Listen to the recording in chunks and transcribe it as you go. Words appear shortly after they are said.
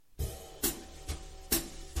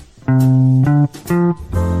The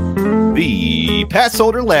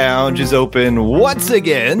Passholder Lounge is open once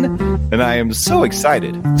again, and I am so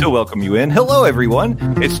excited to welcome you in. Hello, everyone.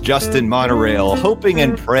 It's Justin Monorail, hoping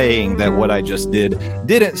and praying that what I just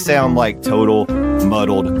didn't sound like total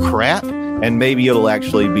muddled crap, and maybe it'll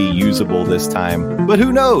actually be usable this time. But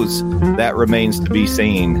who knows? That remains to be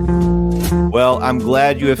seen. Well, I'm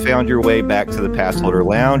glad you have found your way back to the Passholder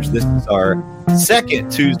Lounge. This is our second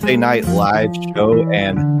Tuesday night live show,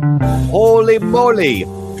 and holy moly,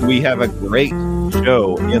 we have a great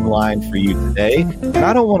show in line for you today. And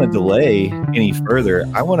I don't want to delay any further.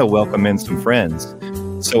 I want to welcome in some friends.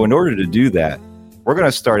 So in order to do that, we're going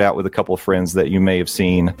to start out with a couple of friends that you may have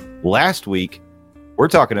seen last week. We're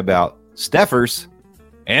talking about Stephers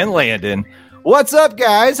and Landon. What's up,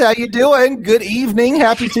 guys? How you doing? Good evening.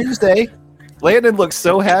 Happy Tuesday. Landon looks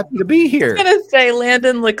so happy to be here. I was going to say,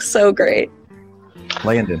 Landon looks so great.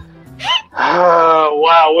 Landon. Oh,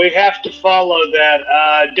 wow. We have to follow that.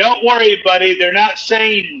 Don't worry, buddy. They're not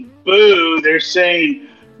saying boo. They're saying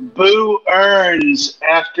boo earns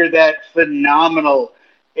after that phenomenal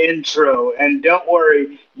intro. And don't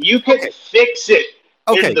worry, you can fix it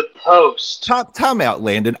in the post. Time out,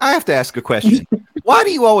 Landon. I have to ask a question. Why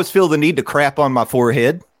do you always feel the need to crap on my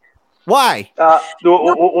forehead? Why?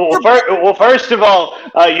 Well, first of all,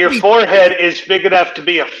 your forehead is big enough to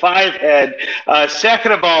be a 5 head.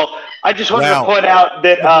 Second of all, I just wanted to point out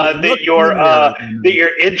that your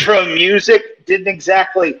intro music didn't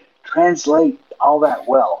exactly translate all that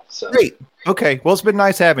well. So. Great. Okay. Well, it's been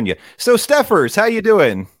nice having you. So, Stephers, how you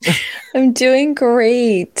doing? I'm doing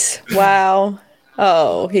great. Wow.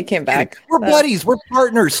 Oh, he came back. We're buddies. We're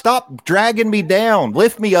partners. Stop dragging me down.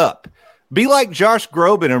 Lift me up. Be like Josh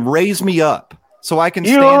Groban and raise me up so I can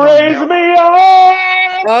stand on raise me up!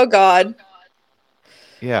 Oh, God.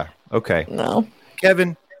 Yeah, okay. No.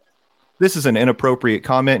 Kevin, this is an inappropriate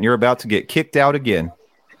comment, and you're about to get kicked out again.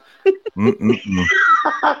 Dude,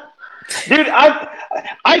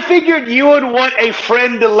 I figured you would want a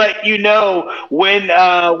friend to let you know when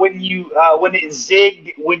it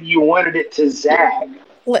zigged when you wanted it to zag.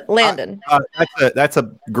 Landon. That's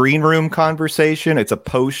a green room conversation. It's a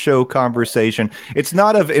post-show conversation. It's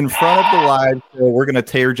not in front of the live show. We're going to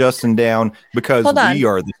tear Justin down because we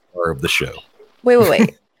are the star of the show.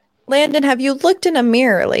 Wait. Landon, have you looked in a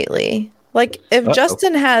mirror lately? Like, if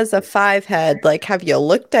Justin has a 5 head, like, have you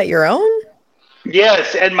looked at your own?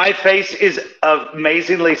 Yes, and my face is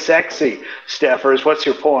amazingly sexy, Stephers. What's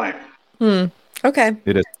your point? Okay.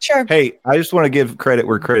 It is. Sure. Hey, I just want to give credit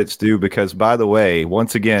where credit's due because, by the way,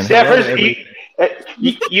 once again, Stephers,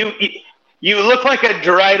 you look like a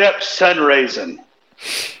dried up sun raisin.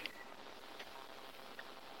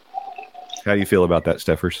 How do you feel about that,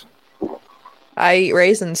 Stephers? I eat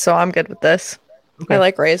raisins, so I'm good with this. Okay. I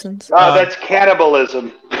like raisins. Oh, that's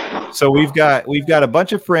cannibalism. So we've got a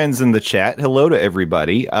bunch of friends in the chat. Hello to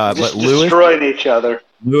everybody. But Lewis, destroying each other.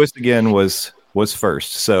 Lewis again was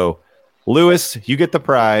first. So Lewis, you get the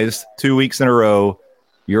prize 2 weeks in a row.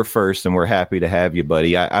 You're first, and we're happy to have you,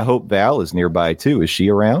 buddy. I hope Val is nearby too. Is she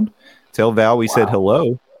around? Tell Val we said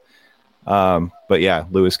hello. But yeah,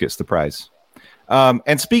 Lewis gets the prize.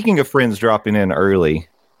 And speaking of friends dropping in early,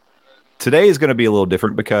 today is going to be a little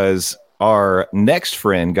different because our next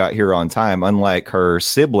friend got here on time, unlike her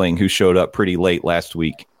sibling who showed up pretty late last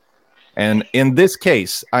week. And in this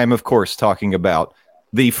case, I'm, of course, talking about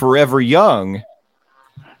the forever young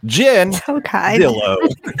Jen Dillo.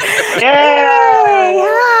 Yay!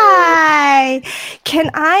 Hi! Can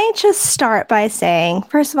I just start by saying,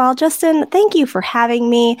 first of all, Justin, thank you for having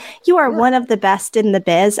me. You are one of the best in the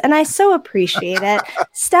biz, and I so appreciate it.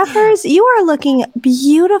 Stephers, you are looking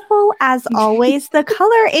beautiful as always. The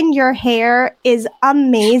color in your hair is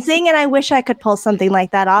amazing, and I wish I could pull something like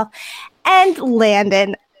that off. And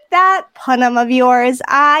Landon, that punum of yours,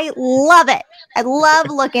 I love it. I love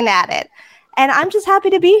looking at it. And I'm just happy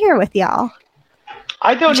to be here with y'all.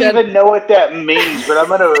 I don't even know what that means, but I'm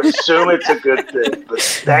going to assume it's a good thing. But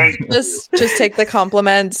thank you. Just take the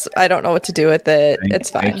compliments. I don't know what to do with it. It's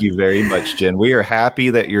fine. Thank you very much, Jen. We are happy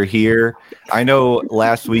that you're here. I know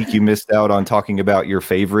last week you missed out on talking about your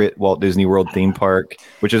favorite Walt Disney World theme park,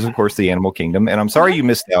 which is, of course, the Animal Kingdom. And I'm sorry you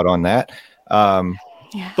missed out on that.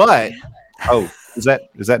 But, is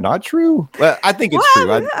that not true? Well, I think it's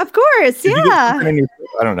true. Of course, yeah.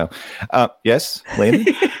 I don't know. Yes,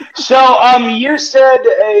 Landon? So, you said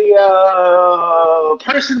a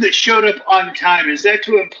person that showed up on time. Is that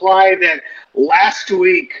to imply that last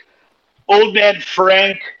week Old Man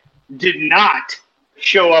Frank did not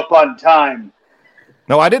show up on time?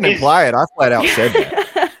 No, I didn't imply it. I flat out said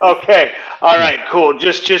that. Okay. All right, cool.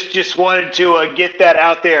 Just wanted to get that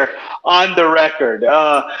out there on the record.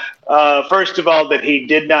 First of all, that he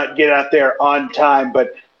did not get out there on time,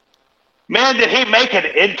 but man, did he make an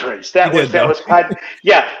entrance? That was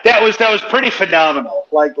pretty phenomenal.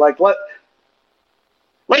 Let's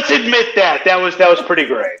admit that was pretty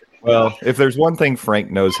great. Well, if there's one thing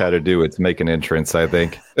Frank knows how to do, it's make an entrance, I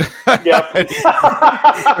think. Yep.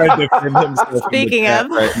 Speaking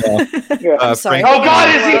of. Right now. Yeah. I'm sorry. Oh,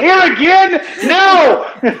 God, is he here again? No!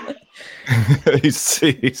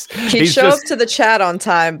 He'd show up to the chat on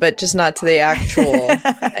time, but just not to the actual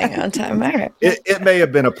thing on time. All right. It may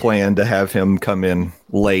have been a plan to have him come in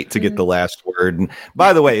late to get the last word. And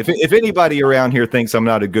by the way, if anybody around here thinks I'm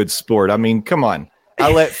not a good sport, I mean, come on. I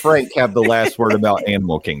let Frank have the last word about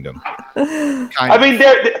Animal Kingdom. I mean,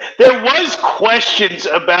 there was questions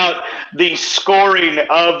about the scoring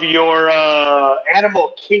of your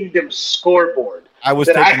Animal Kingdom scoreboard I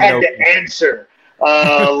had to answer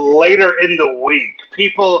later in the week.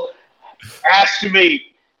 People asked me,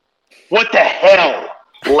 "What the hell,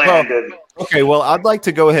 Landon?" Okay, well, I'd like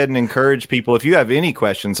to go ahead and encourage people. If you have any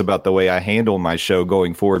questions about the way I handle my show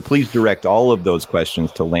going forward, please direct all of those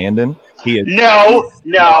questions to Landon. He is No.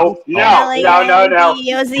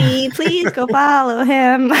 Yossi, please go follow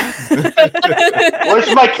him.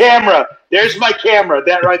 Where's my camera? There's my camera.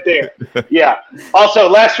 That right there. Yeah. Also,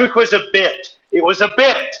 last week was a bit. It was a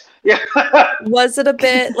bit. Yeah. Was it a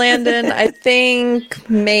bit, Landon? I think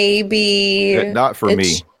maybe not for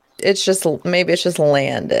me. It's just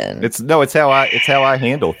Landon. It's how I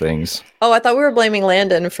handle things. Oh, I thought we were blaming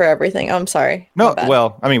Landon for everything. Oh, I'm sorry. No,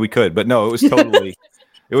 well, I mean we could, but no, it was totally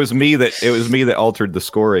it was me that altered the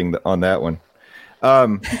scoring on that one.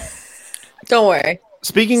 Don't worry.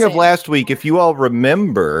 Speaking of last week, if you all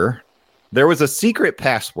remember, there was a secret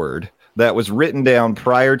password that was written down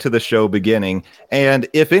prior to the show beginning, and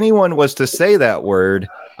if anyone was to say that word,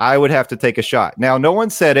 I would have to take a shot. Now, no one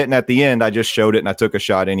said it, and at the end, I just showed it, and I took a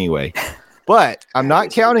shot anyway. But I'm not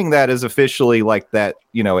counting that as officially like that,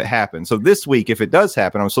 it happened. So this week, if it does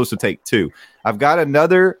happen, I'm supposed to take 2. I've got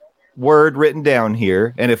another word written down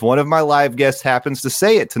here, and if one of my live guests happens to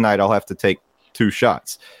say it tonight, I'll have to take 2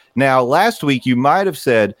 shots. Now, last week, you might have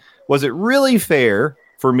said, was it really fair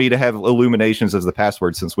for me to have illuminations as the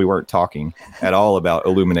password since we weren't talking at all about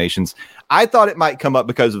illuminations? I thought it might come up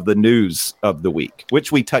because of the news of the week,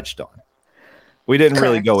 which we touched on. We didn't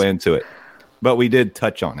really go into it, but we did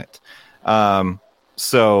touch on it.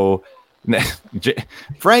 So,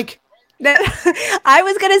 Frank? I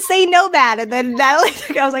was going to say Nomad, and then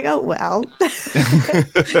I was like, oh, well.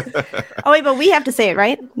 Oh, wait, but we have to say it,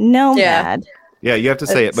 right? Nomad. Yeah, you have to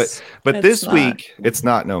say it, but this week it's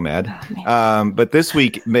not Nomad. But this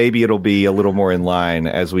week maybe it'll be a little more in line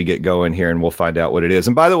as we get going here, and we'll find out what it is.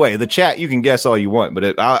 And by the way, the chat, you can guess all you want,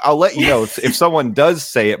 but I'll let you know if someone does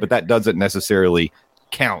say it, but that doesn't necessarily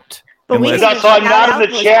count. So I'm not in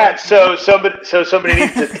the chat, so somebody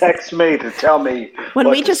needs to text me to tell me. When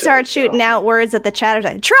we just start shooting out words at the chat,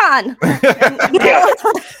 like Tron.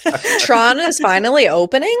 Tron is finally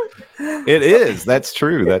opening. It is. That's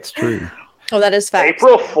true. Oh, that is fact.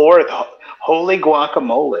 April 4th. Holy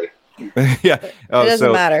guacamole. Yeah. It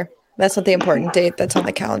doesn't matter. That's not the important date that's on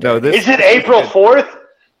the calendar. No, is it April 4th?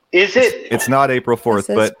 Is it? It's not April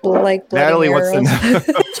 4th, but like Natalie wants to know.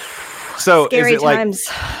 So Scary is it times.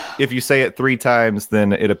 Like if you say it 3 times,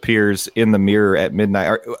 then it appears in the mirror at midnight?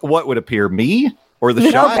 Or what would appear, me or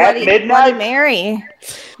the shot? At midnight? Bloody Mary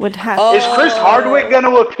would have. Is Chris Hardwick going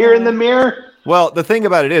to appear in the mirror? Well, the thing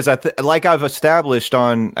about it is, like I've established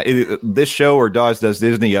on this show or Doz Does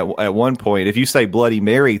Disney at one point, if you say Bloody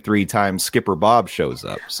Mary 3 times, Skipper Bob shows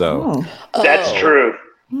up. So that's true.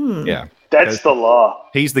 Yeah, that's the law.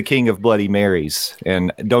 He's the king of Bloody Marys,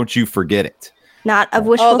 and don't you forget it. Not of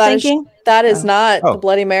wishful thinking. That is not the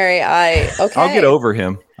Bloody Mary. I'll get over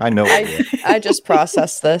him. I know. I just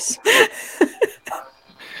processed this.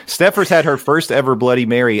 Stephers had her first ever Bloody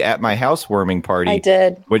Mary at my housewarming party. I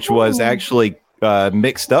did. Which was actually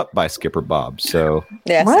mixed up by Skipper Bob. So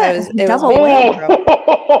yes, it was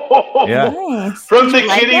yeah. Nice. From the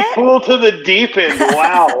kiddie pool to the deep end.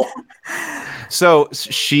 Wow. So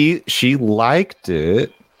she liked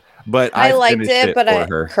it, but I liked it, but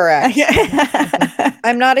correct.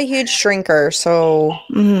 I'm not a huge shrinker, so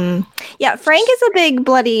yeah. Frank is a big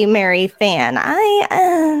Bloody Mary fan.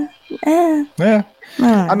 Yeah.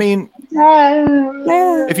 I mean,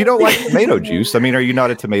 if you don't like tomato juice, are you not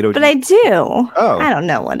a tomato juice? But I do. Oh. I don't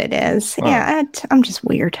know what it is. Oh. Yeah, I'm just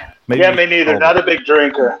weird. Me neither. Not a big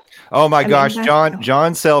drinker. Oh my gosh,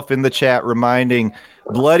 John Self in the chat reminding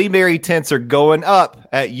Bloody Mary tents are going up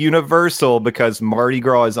at Universal because Mardi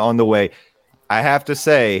Gras is on the way. I have to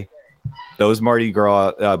say, those Mardi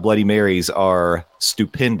Gras Bloody Marys are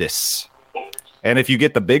stupendous. And if you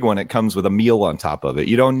get the big one, it comes with a meal on top of it.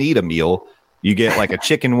 You don't need a meal. You get like a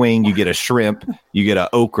chicken wing, you get a shrimp, you get an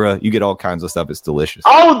okra, you get all kinds of stuff. It's delicious.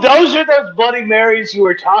 Oh, those are those Bloody Marys you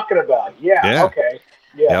were talking about. Yeah. Okay.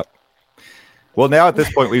 Yeah. Yep. Well, now at this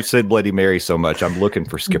point, we've said Bloody Mary so much, I'm looking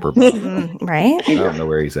for Skipper. Right? I don't know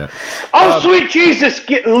where he's at. Oh, sweet Jesus!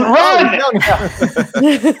 Run! No.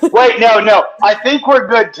 Wait, no. I think we're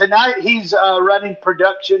good. Tonight he's running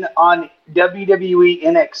production on WWE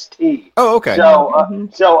NXT. Oh, okay. So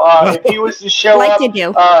if he was to show Like up, you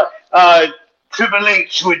do. Triple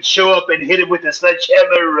H would show up and hit him with a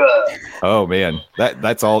sledgehammer. Oh man,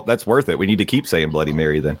 that's all. That's worth it. We need to keep saying Bloody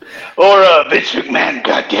Mary then. Or Vince McMahon,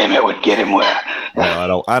 goddamn it, would get him where.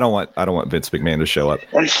 No, I don't want Vince McMahon to show up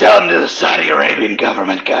And sell him to the Saudi Arabian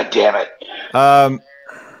government, goddamn it.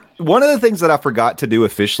 One of the things that I forgot to do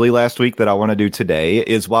officially last week that I want to do today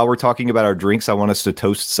is while we're talking about our drinks, I want us to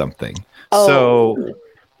toast something. We're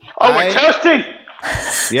toasting.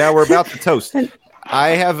 Yeah, we're about to toast. I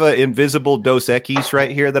have an invisible Dos Equis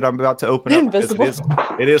right here that I'm about to open up. Invisible?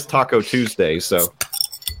 It is Taco Tuesday, so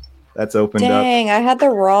that's opened up. Dang, I had the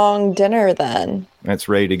wrong dinner then. That's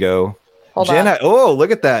ready to go. Hold Jenna, on.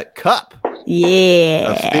 look at that cup.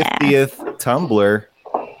 Yeah. A 50th tumbler.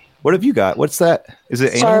 What have you got? What's that? Is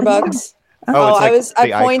it Starbucks. Oh, it's like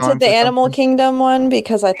the I pointed icons the or Animal something? Kingdom one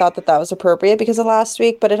because I thought that was appropriate because of last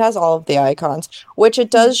week, but it has all of the icons, which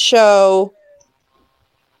it does show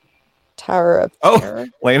Tower of Terror.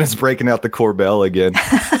 Lana's breaking out the Corbell again.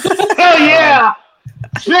 Hell yeah!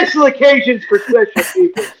 Special occasions for special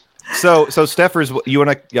people. So Stephers, you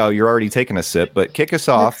want to? You're already taking a sip, but kick us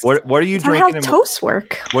off. What are you That's how drinking? And toast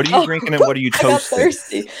work. what are you drinking and what are you I got toasting?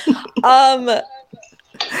 thirsty.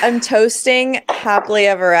 I'm toasting Happily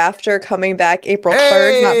Ever After coming back April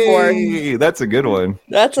 3rd, not 4th. Hey, that's a good one.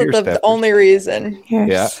 That's Cheers, the Stephers. only reason. Yes.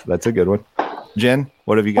 Yeah, that's a good one. Jen,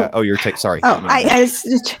 what have you got? Oh, you're sorry. Oh, I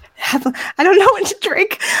don't know what to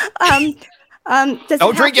drink.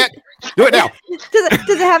 Don't drink it. Do it now. Does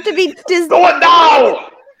it have to be Disney? Do it now!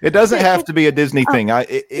 It doesn't have to be a Disney thing. Then I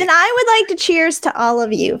would like to cheers to all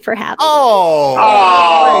of you for having Oh,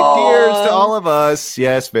 Oh. cheers to all of us.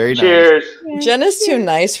 Yes, very nice. Cheers. Jen is too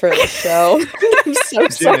nice for the show. I'm so Jen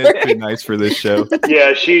is sorry. too nice for this show.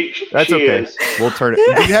 Yeah, she That's okay. is. We'll turn it.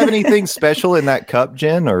 Do you have anything special in that cup,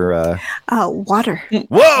 Jen? Or water.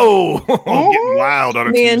 whoa, getting wild on a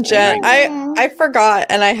Me and Tuesday Jen, night. I forgot,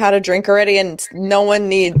 and I had a drink already, and no one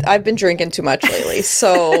needs. I've been drinking too much lately,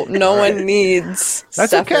 so no one needs.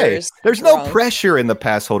 That's okay. Stephers There's no drunk. pressure in the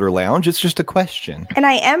pass holder lounge. It's just a question. And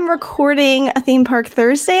I am recording a theme park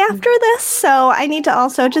Thursday after this, so I need to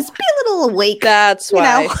also just be a little awake. That's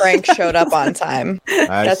why know. Frank showed up on time.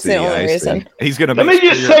 That's the only reason. He's gonna. Let me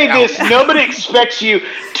just say this. Nobody expects you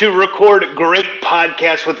to record great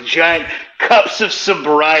podcasts with giant cups of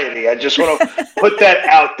sobriety. I just want to put that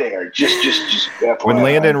out there. Just When FYI.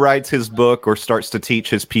 Landon writes his book or starts to teach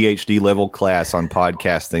his PhD level class on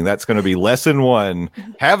podcasting, that's going to be lesson 1.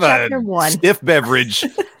 Have a Chapter 1. stiff beverage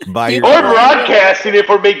by your. Or broadcasting, if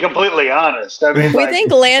we're being completely honest. I mean, We like,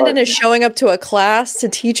 think Landon is showing up to a class to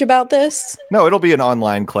teach about this. No, it'll be an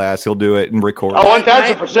online class. He'll do it and record. Oh, it.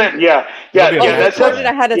 1000%. Yeah. That'll be Yeah. a That's Record it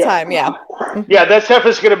ahead of time. Yeah. Yeah, that stuff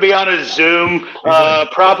is going to be on a Zoom,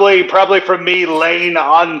 probably from me laying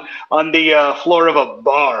on the floor of a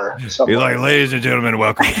bar. He's like, ladies and gentlemen,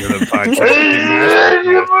 welcome to the podcast. This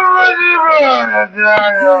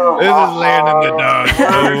is Landon the Dog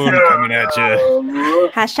Doane coming at you.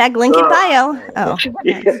 Hashtag link in bio. Oh,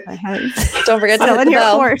 Don't forget to still hit in the your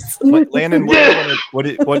bell. course. Landon, what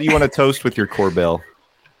do you want to toast with your Corbell?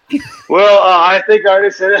 Well, I think I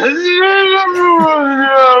already said it.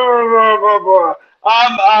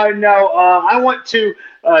 I want to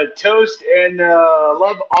toast and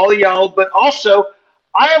love all y'all, but also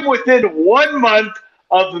I am within 1 month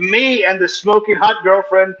of me and the smoking hot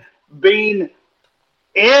girlfriend being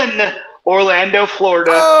in Orlando,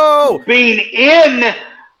 Florida, being in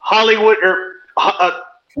Hollywood or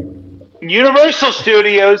Universal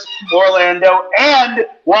Studios, Orlando, and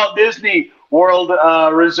Walt Disney World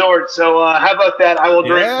Resort. So how about that? I will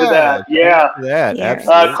drink to that. Yeah. That Yeah.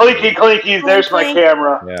 absolutely. Clinky. There's my Clink.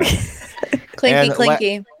 camera. Yeah. Clinky, And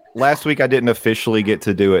clinky. Last week I didn't officially get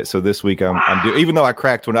to do it, so this week I'm doing. Even though I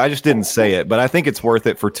cracked one, I just didn't say it. But I think it's worth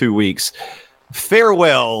it for 2 weeks.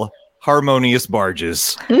 Farewell, harmonious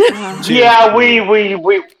barges. Yeah, we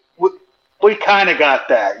kind of got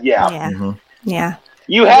that. Yeah. Yeah. Mhm. Yeah.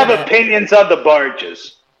 You have opinions on the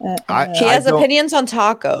barges. He has opinions on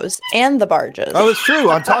tacos and the barges. Oh, it's true.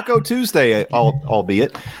 On Taco Tuesday,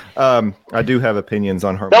 albeit. I do have opinions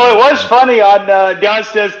on Harmony. No, it was funny on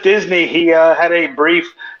Doz Does Disney. He had a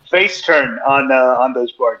brief face turn on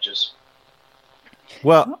those barges.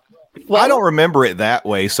 Well, I don't remember it that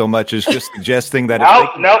way so much as just suggesting that.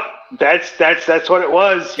 Nope. That's what it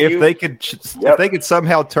was. If they could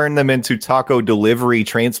somehow turn them into taco delivery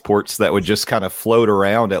transports that would just kind of float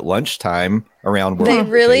around at lunchtime around. They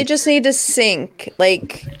really just need to sink.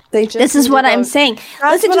 Like This is what I'm saying.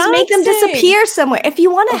 Listen, just make them disappear somewhere. If you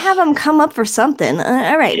want to have them come up for something,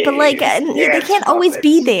 all right. But like, they can't always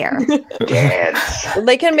be there. Yes.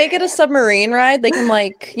 They can make it a submarine ride. They can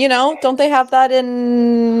don't they have that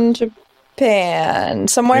in Japan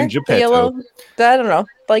somewhere? In Japan, I don't know.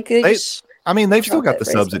 Like they've still got the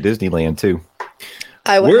subs at Disneyland too.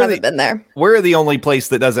 I haven't been there. We're the only place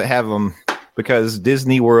that doesn't have them because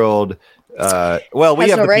Disney World. We have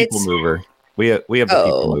the rights? People Mover. We have the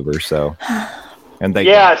People Mover. So, and they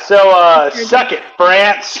suck it,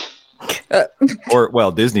 France, or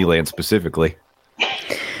Disneyland specifically,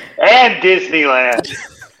 and Disneyland.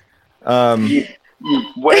 You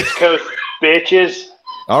West Coast bitches.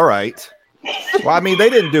 All right. Well, I mean, they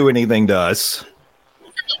didn't do anything to us.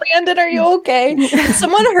 Landon, are you okay? Did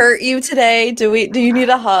someone hurt you today? Do you need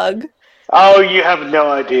a hug? Oh, you have no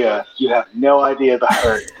idea. You have no idea the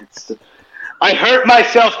hurt. I hurt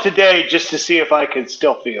myself today just to see if I could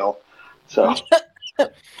still feel. So,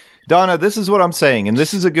 Donna, this is what I'm saying, and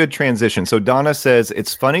this is a good transition. So Donna says,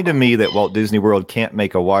 it's funny to me that Walt Disney World can't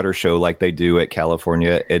make a water show like they do at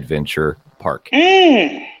California Adventure Park.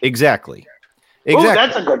 Exactly. Ooh,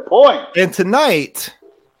 that's a good point. And tonight,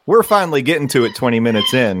 we're finally getting to it 20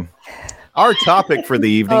 minutes in. Our topic for the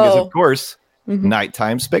evening is, of course,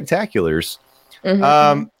 nighttime spectaculars.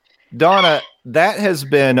 Donna, that has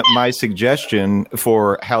been my suggestion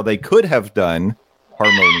for how they could have done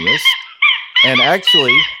Harmonious. And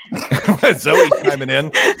actually, Zoe chiming in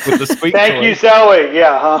with the squeak Thank toy. you, Zoe.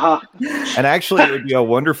 Yeah, And actually, it would be a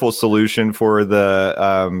wonderful solution for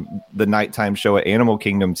the nighttime show at Animal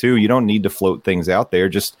Kingdom too. You don't need to float things out there.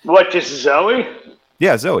 Just Zoe?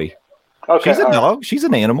 Yeah, Zoe. Okay, she's a dog. She's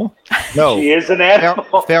an animal. No, she is an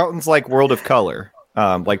animal. Fountains like World of Color,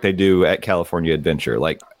 like they do at California Adventure.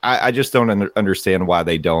 Like I just don't understand why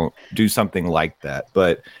they don't do something like that.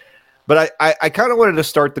 But I kind of wanted to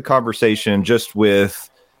start the conversation just with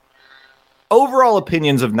overall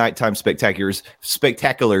opinions of nighttime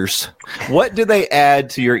spectaculars. What do they add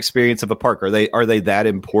to your experience of a park? Are they that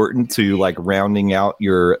important to like rounding out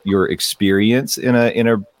your experience in a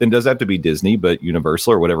it doesn't have to be Disney, but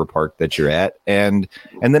Universal or whatever park that you're at. And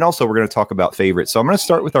then also we're going to talk about favorites. So I'm going to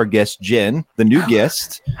start with our guest Jen, the new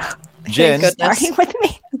guest. Jen, starting with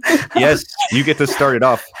me. Yes, you get to start it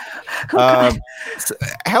off. So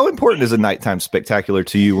how important is a nighttime spectacular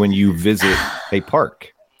to you when you visit a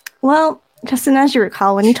park? Well, Justin, as you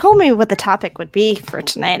recall, when you told me what the topic would be for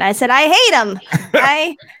tonight, I said, I hate them.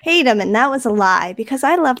 I hate them. And that was a lie because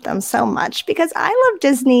I love them so much because I love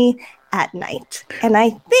Disney at night. And I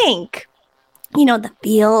think, the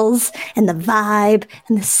feels and the vibe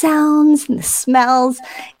and the sounds and the smells.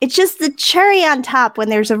 It's just the cherry on top when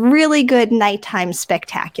there's a really good nighttime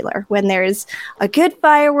spectacular, when there's a good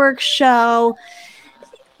fireworks show,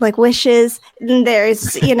 like Wishes, and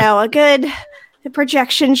there's, a good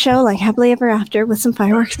projection show like Happily Ever After with some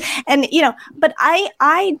fireworks. And, but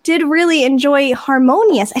I did really enjoy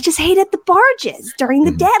Harmonious. I just hated the barges during the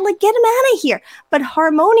day. Like, get them out of here. But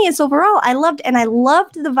Harmonious overall, I loved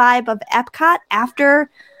the vibe of Epcot after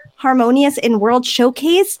Harmonious in World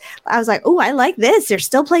Showcase. I was like, oh, I like this. They're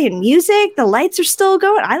still playing music. The lights are still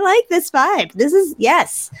going. I like this vibe. This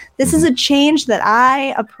is a change that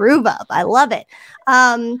I approve of. I love it.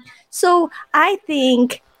 So I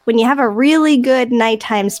think when you have a really good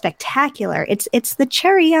nighttime spectacular, it's the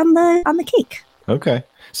cherry on the cake. Okay.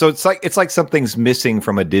 So it's like something's missing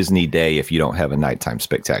from a Disney day if you don't have a nighttime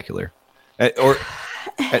spectacular. Or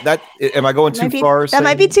that am I going too far? That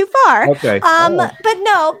might be too far. Okay. But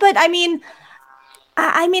I mean,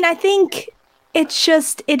 I think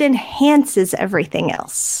it enhances everything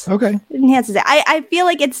else. Okay. It enhances it. I feel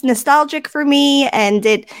like it's nostalgic for me and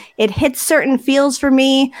it hits certain feels for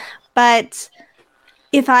me, but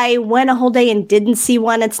if I went a whole day and didn't see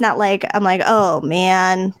one, it's not like I'm like, oh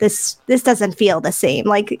man, this doesn't feel the same.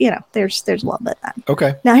 Like, there's a little bit of that.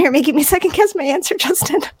 Okay. Now you're making me second guess my answer,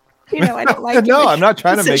 Justin. I don't like No, I'm not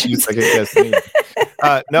trying to make you second guess me.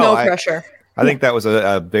 No pressure. I think that was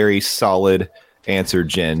a very solid answer,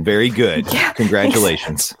 Jen. Very good. Yeah, Thanks.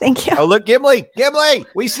 Congratulations. Thank you. Oh, look, Gimli.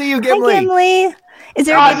 We see you, Gimli. Hi, Gimli. Is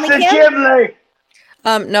there a Gimli cam? Gimli.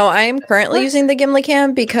 No, I am currently using the Gimli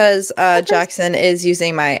cam because Jackson is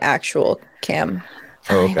using my actual cam.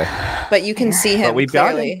 Oh, okay. But you can see him But we've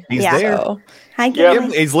got clearly. him. He's there. So. Hi,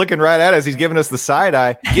 Gimli. He's looking right at us. He's giving us the side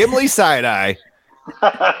eye. Gimli side eye.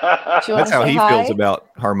 That's how he feels about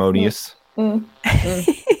Harmonious.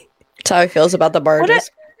 That's how he feels about the barges.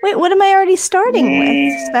 What am I already starting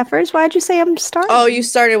with, Stephers? Why'd you say I'm starting? Oh, you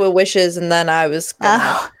started with wishes, and then I was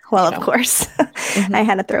of course. I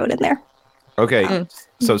had to throw it in there. Okay,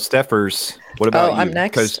 so Stephers, what about you? I'm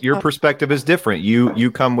next. Because your perspective is different.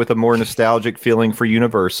 You come with a more nostalgic feeling for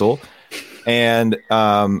Universal, and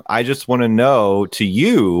I just want to know, to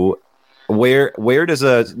you, where does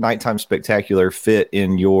a nighttime spectacular fit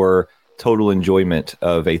in your total enjoyment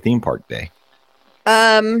of a theme park day?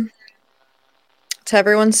 To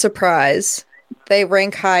everyone's surprise, they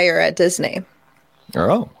rank higher at Disney.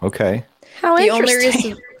 Oh, okay. How The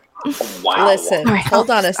interesting. only reason. Wow. Listen, All right,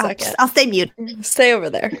 hold on a second. I'll stay mute. Stay over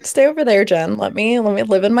there. Stay over there, Jen. Let me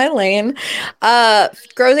live in my lane.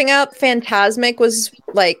 Growing up, Fantasmic was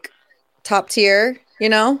like top tier, you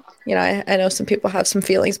know? I know some people have some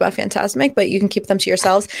feelings about Fantasmic, but you can keep them to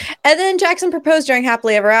yourselves. And then Jackson proposed during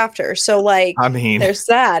Happily Ever After. So there's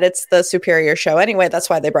that. It's the superior show. Anyway, that's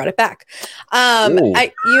why they brought it back.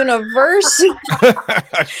 Universal.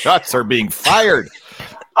 Shots are being fired.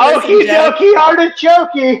 Okie dokie,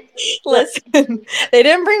 artichoke. Listen, they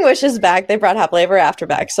didn't bring wishes back. They brought Happily Ever After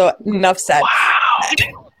back. So enough said. Wow.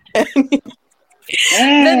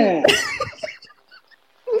 Then,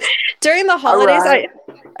 during the holidays, right.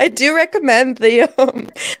 I do recommend the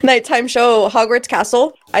nighttime show Hogwarts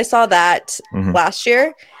Castle. I saw that last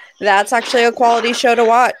year. That's actually a quality show to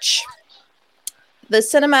watch. The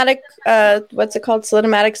cinematic, what's it called?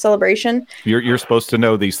 Cinematic Celebration. You're supposed to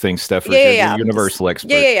know these things, Stephers. Yeah. You're the Universal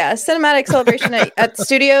expert. Yeah. Cinematic Celebration at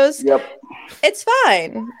studios. Yep. It's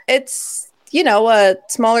fine. It's, a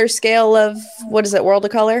smaller scale of, what is it, World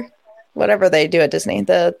of Color? Whatever they do at Disney,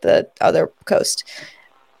 the other coast.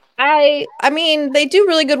 I mean, they do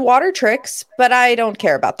really good water tricks, but I don't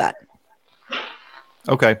care about that.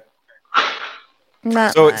 Okay.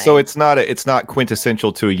 So it's not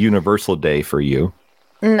quintessential to a Universal day for you.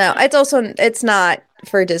 No, it's not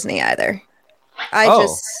for Disney either.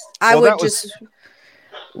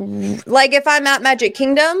 Like if I'm at Magic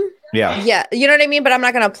Kingdom, yeah, you know what I mean? But I'm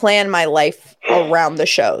not going to plan my life around the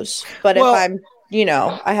shows. But if I'm,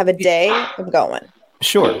 I have a day, I'm going.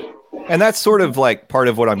 Sure. And that's sort of like part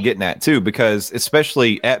of what I'm getting at too, because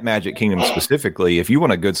especially at Magic Kingdom specifically, if you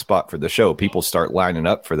want a good spot for the show, people start lining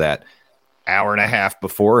up for that hour and a half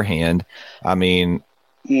beforehand. I mean,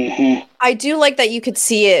 I do like that you could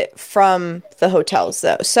see it from the hotels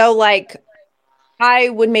though. So like I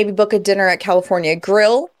would maybe book a dinner at California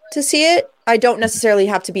Grill to see it. I don't necessarily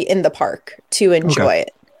have to be in the park to enjoy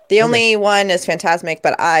it. The only one is Fantasmic,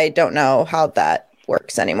 but I don't know how that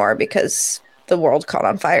works anymore because the world caught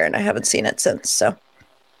on fire and I haven't seen it since. So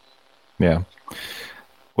yeah.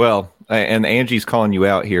 Well, and Angie's calling you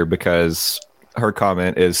out here because her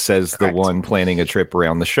comment says correct. The one planning a trip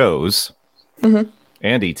around the shows and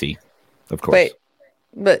ET, of course. Wait,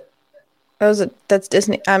 but that's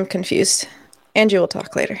Disney. I'm confused. Angie will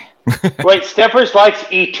talk later. Wait, Stephers likes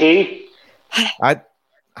ET.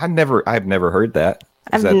 I've never heard that.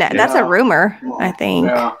 That's a rumor, I think.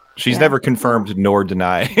 Yeah. She's never confirmed nor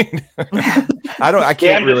denied. I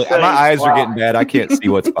can't really. My eyes are getting bad. I can't see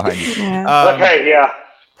what's behind you. Yeah. Okay, yeah.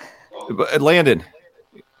 But Landon,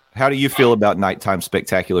 how do you feel about nighttime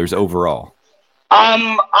spectaculars overall?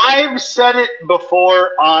 I've said it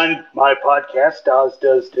before on my podcast, Doz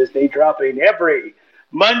Does Disney, dropping every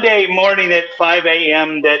Monday morning at 5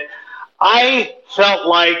 a.m. that I felt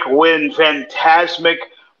like when Fantasmic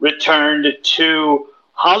returned to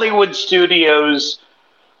Hollywood Studios,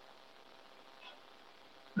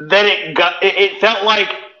 that it felt like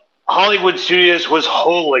Hollywood Studios was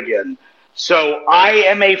whole again. So I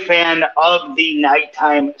am a fan of the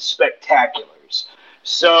nighttime spectaculars.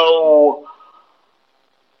 So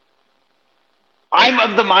I'm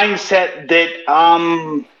of the mindset that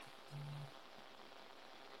I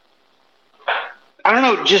don't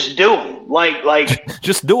know, just do them. Like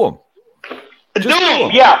just do them. Do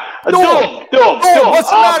them. Yeah. Do them. What's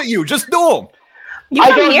the matter with you? Just do them. You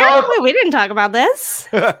come here? We didn't talk about this.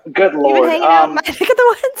 Good Lord. You've been hanging out in my neck of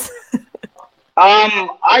the woods?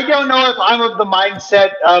 I don't know if I'm of the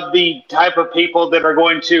mindset of the type of people that are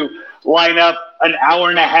going to line up an hour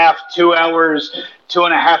and a half, 2 hours,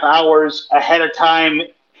 2.5 hours ahead of time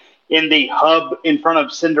in the hub in front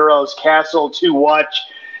of Cinderella's castle to watch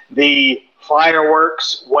the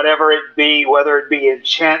fireworks, whatever it be, whether it be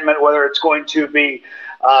Enchantment, whether it's going to be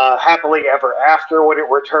Happily Ever After when it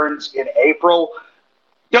returns in April.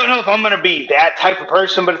 don't know if I'm going to be that type of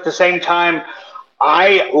person, but at the same time,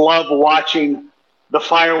 I love watching the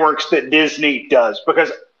fireworks that Disney does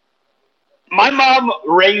because my mom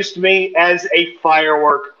raised me as a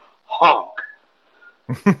firework honk.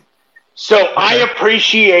 So I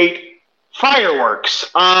appreciate fireworks.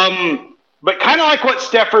 But kind of like what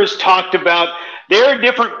Stephers talked about, there are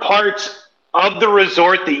different parts of the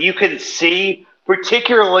resort that you can see,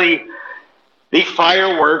 particularly the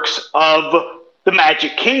fireworks of the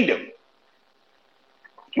Magic Kingdom.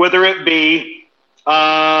 Whether it be,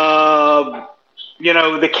 the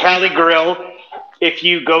Cali Grill, if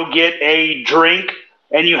you go get a drink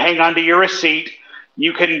and you hang on to your receipt,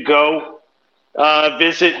 you can go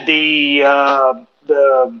visit the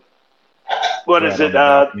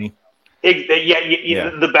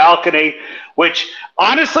the balcony, which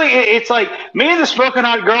honestly, it's like me and the Smoking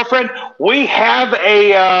Hot Girlfriend, we have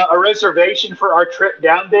a reservation for our trip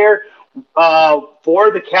down there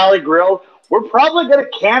for the Cali Grill. We're probably going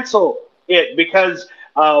to cancel it because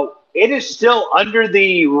it is still under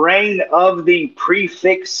the reign of the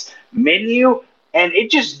prefix menu, and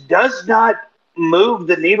it just does not move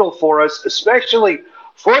the needle for us, especially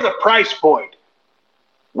for the price point.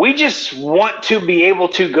 We just want to be able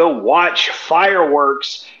to go watch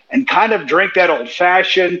fireworks and kind of drink that old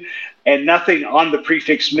fashioned, and nothing on the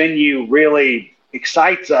prefix menu really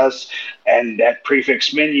excites us. And that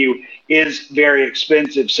prefix menu is very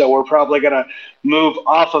expensive. So we're probably going to move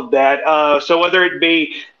off of that. So whether it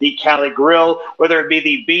be the Cali Grill, whether it be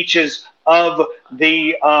the beaches of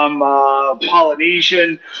the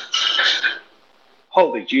Polynesian,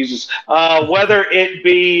 holy Jesus, whether it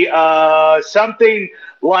be something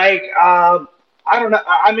like, I don't know,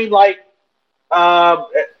 I mean, like all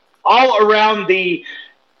around the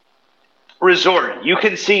resort, you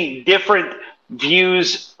can see different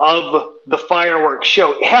views of the fireworks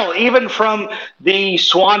show. Hell, even from the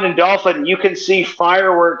Swan and Dolphin, you can see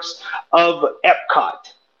fireworks of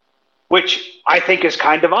Epcot, which I think is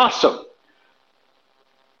kind of awesome.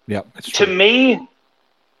 Yeah, to me,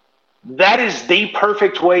 that is the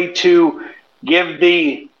perfect way to give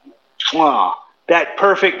that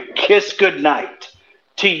perfect kiss goodnight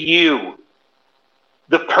to you,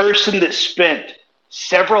 the person that spent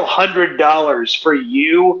several $100s for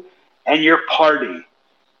you and your party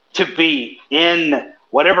to be in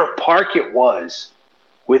whatever park it was,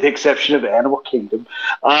 with the exception of Animal Kingdom,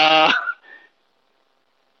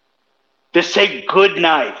 to say good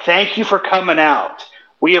night. Thank you for coming out.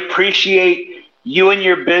 We appreciate you and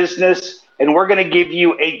your business, and we're going to give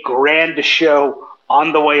you a grand show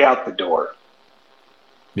on the way out the door.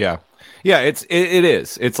 Yeah. Yeah, it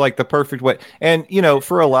is. It's like the perfect way. And,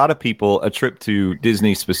 for a lot of people, a trip to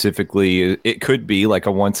Disney specifically, it could be like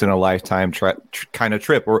a once in a lifetime kind of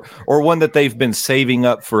trip, or one that they've been saving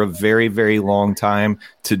up for a very, very long time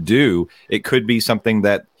to do. It could be something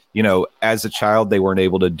that, as a child, they weren't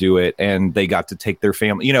able to do it and they got to take their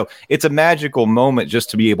family. It's a magical moment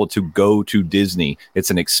just to be able to go to Disney.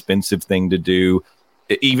 It's an expensive thing to do.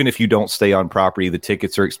 Even if you don't stay on property, the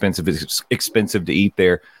tickets are expensive. It's expensive to eat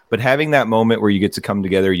there. But having that moment where you get to come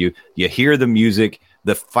together, you hear the music,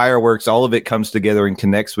 the fireworks, all of it comes together and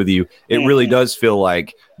connects with you. It really does feel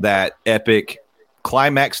like that epic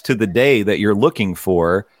climax to the day that you're looking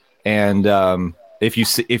for. And if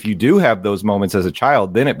you do have those moments as a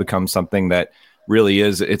child, then it becomes something that really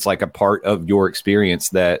is. It's like a part of your experience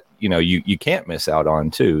that you can't miss out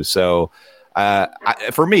on too. So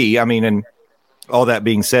for me, I mean, and all that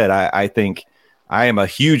being said, I think I am a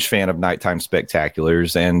huge fan of nighttime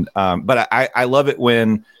spectaculars, and but I love it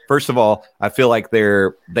when, first of all, I feel like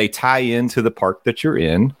they tie into the park that you're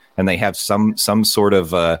in, and they have some sort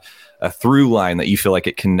of a through line that you feel like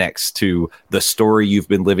it connects to the story you've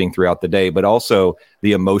been living throughout the day, but also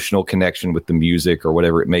the emotional connection with the music or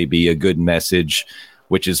whatever it may be, a good message,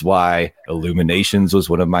 which is why Illuminations was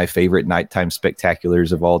one of my favorite nighttime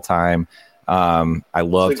spectaculars of all time. I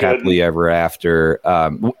loved Happily Ever After.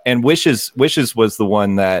 And Wishes was the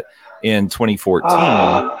one that in 2014,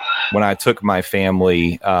 when I took my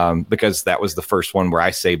family, because that was the first one where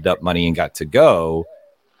I saved up money and got to go,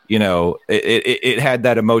 it had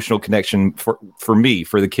that emotional connection for me,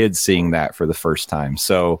 for the kids seeing that for the first time.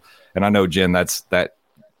 So, and I know, Jen, that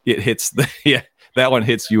it hits that one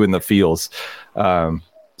hits you in the feels.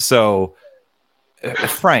 So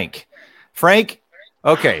Frank,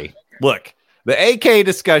 okay, look. The AK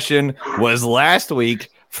discussion was last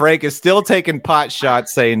week. Frank is still taking pot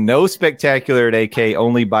shots, saying no spectacular at AK,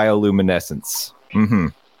 only bioluminescence. Mm-hmm.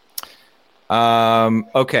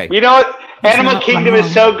 Okay. You know what? Animal Kingdom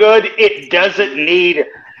is so good, it doesn't need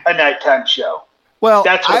a nighttime show. Well,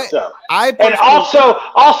 That's what's up. And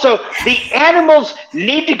also, the animals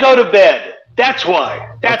need to go to bed. That's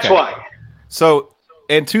why. That's why. So,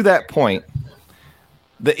 and to that point,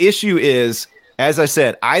 the issue is, as I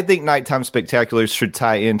said, I think nighttime spectaculars should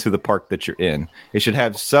tie into the park that you're in. It should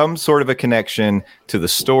have some sort of a connection to the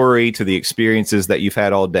story, to the experiences that you've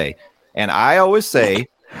had all day. And I always say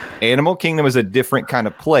Animal Kingdom is a different kind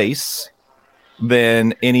of place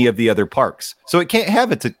than any of the other parks. So it can't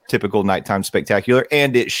have a typical nighttime spectacular,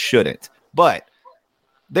 and it shouldn't. But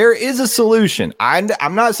there is a solution.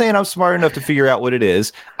 I'm not saying I'm smart enough to figure out what it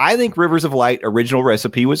is. I think Rivers of Light original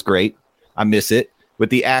recipe was great. I miss it. With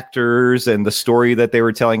the actors and the story that they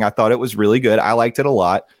were telling, I thought it was really good. I liked it a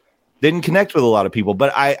lot. Didn't connect with a lot of people,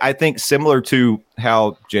 but I think similar to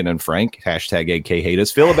how Jen and Frank, hashtag AK hate us,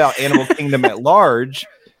 feel about Animal Kingdom at large,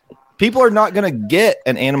 people are not going to get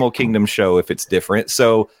an Animal Kingdom show if it's different.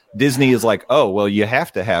 So Disney is like, oh, well, you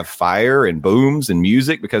have to have fire and booms and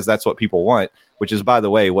music because that's what people want, which is, by the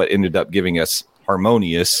way, what ended up giving us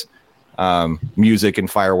Harmonious music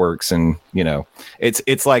and fireworks. And, you know,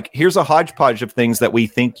 it's like, here's a hodgepodge of things that we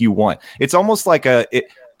think you want. It's almost like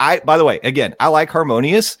by the way, again, I like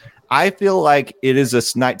Harmonious. I feel like it is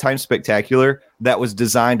a nighttime spectacular that was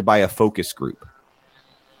designed by a focus group.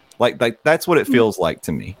 Like that's what it feels like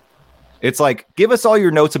to me. It's like, give us all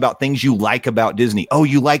your notes about things you like about Disney. Oh,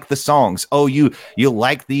 you like the songs. Oh, you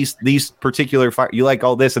like these particular you like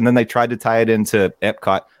all this. And then they tried to tie it into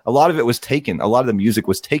Epcot. A lot of it was taken. A lot of the music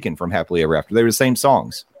was taken from Happily Ever After. They were the same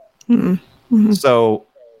songs. Mm-hmm. So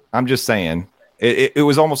I'm just saying, it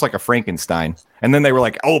was almost like a Frankenstein. And then they were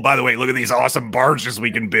like, oh, by the way, look at these awesome barges we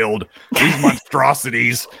can build. These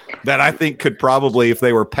monstrosities that I think could probably, if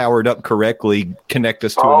they were powered up correctly, connect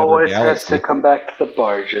us to another Always galaxy. has to come back to the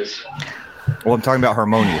barges. Well, I'm talking about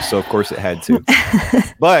Harmonious, so of course it had to.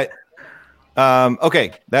 But,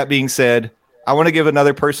 okay, that being said, I want to give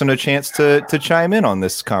another person a chance to chime in on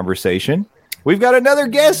this conversation. We've got another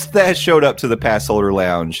guest that has showed up to the Pass Holder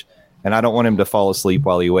Lounge, and I don't want him to fall asleep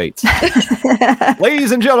while he waits.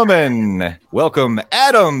 Ladies and gentlemen, welcome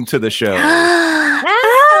Adam to the show. Adam,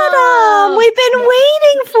 we've been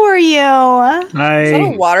waiting for you. Hi. Is that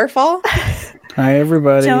a waterfall? Hi,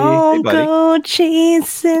 everybody. Don't buddy. go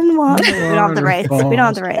chasing water. We don't have the rights. We don't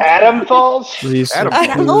have the rights. Adam Falls? Please Adam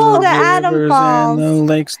subdue Falls. Oh, the Adam rivers Falls. and the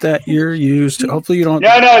lakes that you're used to. Hopefully you don't.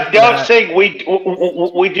 No, don't sing. We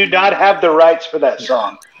do not have the rights for that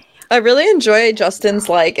song. I really enjoy Justin's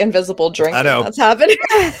like invisible drink I know. that's happening.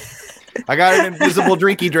 I got an invisible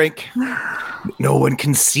drinky drink. No one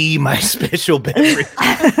can see my special beverage.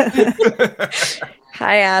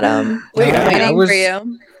 Hi, Adam. We've been Hi, waiting was- for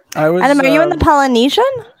you. Adam, are you in the Polynesian?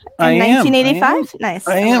 I In am. 1985? Nice.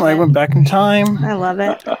 I am. I went back in time. I love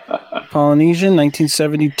it. Polynesian,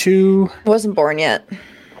 1972. Wasn't born yet.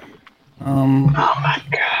 Oh my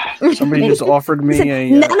God. Somebody just offered me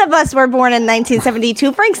a. None of us were born in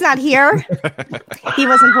 1972. Frank's not here. He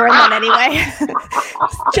wasn't born then anyway.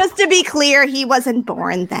 Just to be clear, he wasn't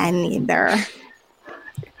born then either.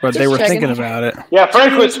 But they Just were checking. thinking about it. Yeah,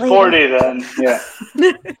 Frank was Years 40 then. Yeah.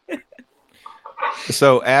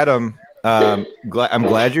 So, Adam, I'm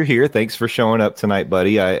glad you're here. Thanks for showing up tonight,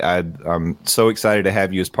 buddy. I'm so excited to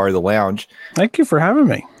have you as part of the lounge. Thank you for having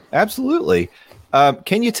me. Absolutely.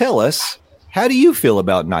 Can you tell us, how do you feel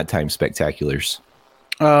about nighttime spectaculars?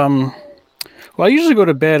 Well, I usually go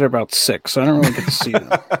to bed about 6, so I don't really get to see them.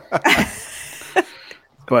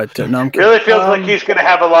 But no, I'm kidding. Really feels like he's going to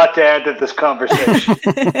have a lot to add to this conversation.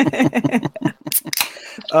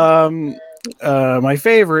 My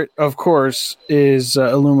favorite, of course, is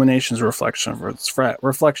Illumination's Reflections of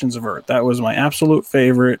Earth. That was my absolute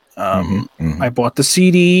favorite. I bought the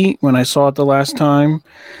CD when I saw it the last time.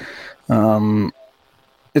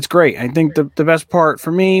 It's great. I think the best part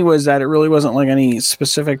for me was that it really wasn't like any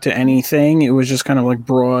specific to anything. It was just kind of like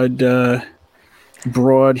broad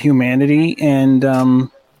humanity, and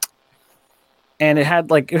it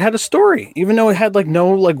had a story, even though it had like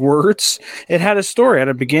no like words. It had a story, it had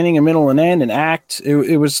a beginning, a middle, and end, an act.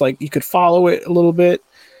 It was like you could follow it a little bit.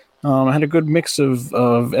 It had a good mix of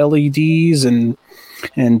LEDs and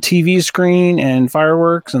TV screen and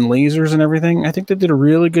fireworks and lasers and everything. I think they did a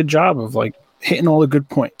really good job of like hitting all the good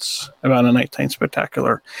points about a nighttime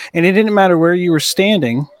spectacular. And it didn't matter where you were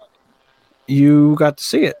standing, you got to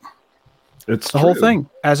see it. It's the whole thing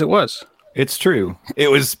as it was. It's true.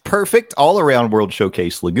 It was perfect all around World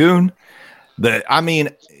Showcase Lagoon.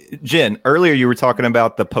 Jen, earlier you were talking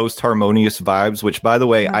about the post-harmonious vibes, which, by the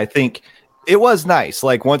way, I think it was nice.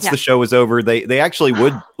 Like once the show was over, they actually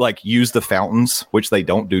would like use the fountains, which they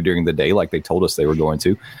don't do during the day, like they told us they were going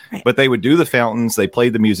to. Right. But they would do the fountains. They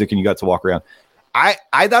played the music, and you got to walk around. I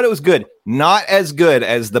thought it was good. Not as good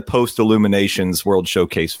as the post Illuminations World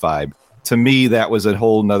Showcase vibe. To me, that was a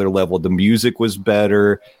whole nother level. The music was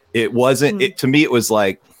better. It wasn't. It to me, it was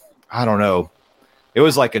like, I don't know. It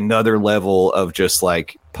was like another level of just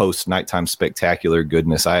like post Nighttime Spectacular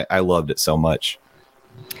goodness. I loved it so much.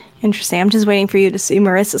 Interesting. I'm just waiting for you to see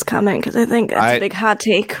Marissa's comment because I think that's a big hot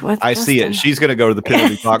take. I see it. She's going to go to the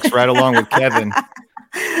penalty box right along with Kevin.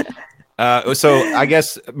 So I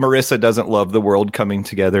guess Marissa doesn't love the world coming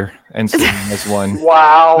together and singing as one.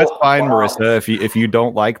 Wow. That's fine, Marissa. If you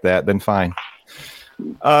don't like that, then fine.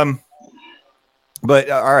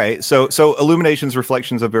 But all right. So Illuminations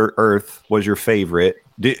Reflections of Earth was your favorite.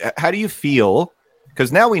 How do you feel?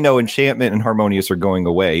 Because now we know Enchantment and Harmonious are going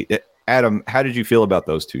away. Adam, how did you feel about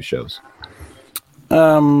those two shows?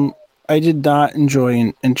 I did not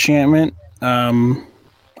enjoy Enchantment.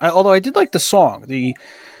 Although I did like the song. The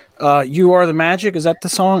You Are the Magic. Is that the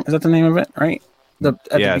song? Is that the name of it? Right? At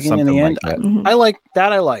the beginning and the end. Like I like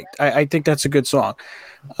that. I liked. I think that's a good song.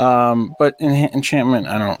 But Enchantment,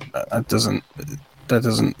 I don't. That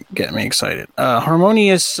doesn't get me excited.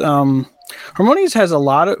 Harmonious. Harmonious has a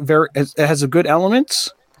lot of it has a good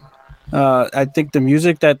elements. I think the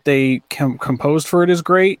music that they composed for it is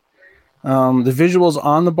great. The visuals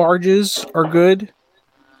on the barges are good.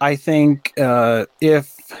 I think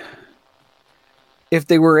if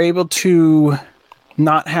they were able to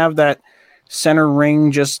not have that center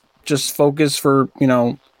ring just focus for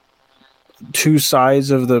two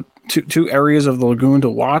sides of the two areas of the lagoon to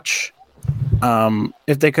watch,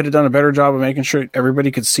 if they could have done a better job of making sure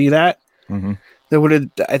everybody could see that, I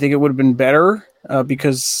think it would have been better.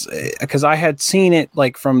 Because I had seen it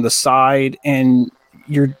like from the side, and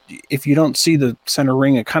if you don't see the center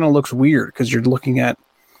ring, it kind of looks weird because you're looking at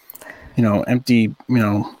empty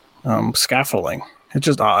scaffolding. It's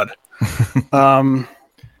just odd. The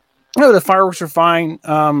fireworks are fine.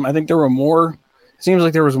 I think there were more. It seems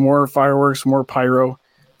like there was more fireworks, more pyro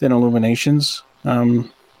than Illuminations. I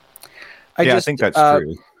think that's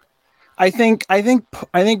true. I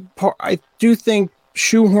do think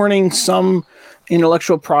shoehorning some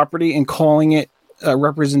intellectual property and calling it a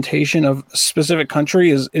representation of a specific country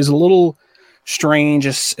is a little strange,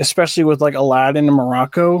 especially with like Aladdin in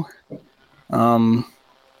Morocco.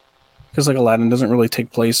 Because like Aladdin doesn't really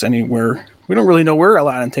take place anywhere. We don't really know where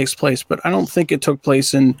Aladdin takes place, but I don't think it took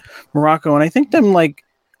place in Morocco. And I think them like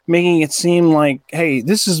making it seem like, hey,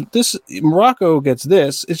 this Morocco gets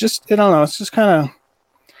this. It's just, I don't know. It's just kind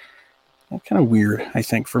of weird, I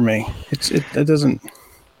think, for me. It doesn't,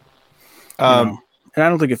 and I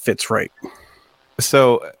don't think it fits right.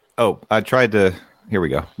 So, I tried to, here we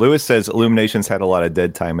go. Lewis says Illuminations had a lot of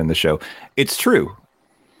dead time in the show. It's true.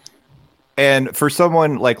 And for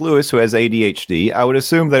someone like Lewis who has ADHD, I would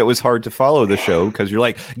assume that it was hard to follow the show because you're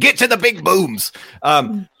like, get to the big booms.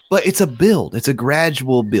 But it's a build. It's a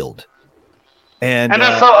gradual build. And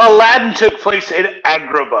so Aladdin took place in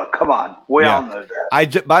Agrabah. Come on. We all know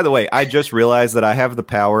that. By the way, I just realized that I have the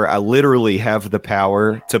power. I literally have the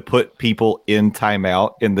power to put people in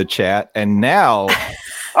timeout in the chat. And now...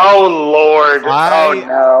 Oh, Lord.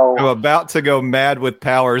 No. I'm about to go mad with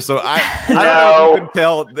power. So I don't know if you can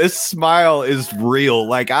tell this smile is real.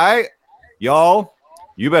 Like y'all,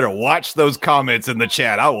 you better watch those comments in the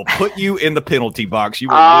chat. I will put you in the penalty box. You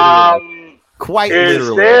will literally, quite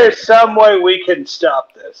literally. Is there some way we can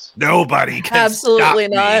stop this? Nobody can Absolutely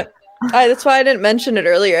stop not. me. That's why I didn't mention it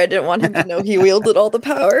earlier. I didn't want him to know he wielded all the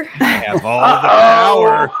power. I have all the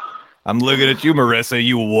power. I'm looking at you, Marissa.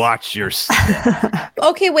 You watch your stuff.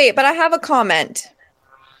 Okay, wait, but I have a comment.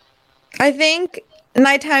 I think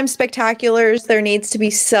Nighttime Spectaculars, there needs to be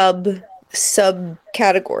sub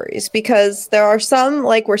categories because there are some,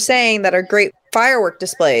 like we're saying, that are great firework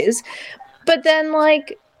displays, but then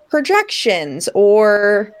like projections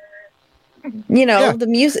or the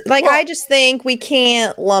music. Like, I just think we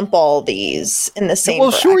can't lump all these in the same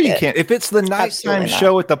bracket. Sure you can. If it's the nighttime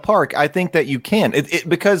show at the park, I think that you can.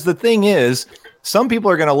 Because the thing is, some people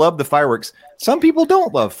are going to love the fireworks. Some people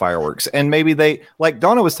don't love fireworks. And maybe they, like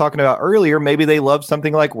Donna was talking about earlier, maybe they love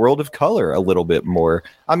something like World of Color a little bit more.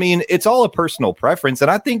 I mean, it's all a personal preference. And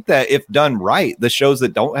I think that if done right, the shows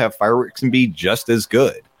that don't have fireworks can be just as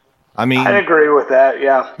good. I mean, I agree with that.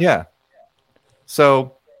 Yeah. Yeah.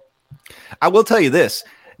 So I will tell you this.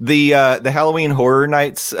 The Halloween Horror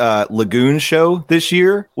Nights Lagoon show this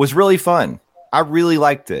year was really fun. I really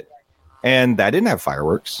liked it. And that didn't have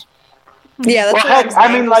fireworks. Yeah, that's what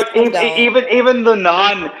I mean, like even the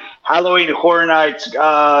non-Halloween Horror Nights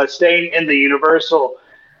staying in the Universal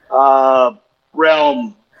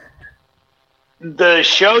realm, the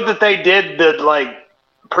show that they did, the like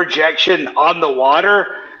projection on the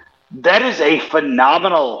water, that is a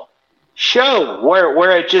phenomenal show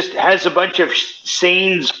where it just has a bunch of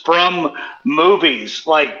scenes from movies,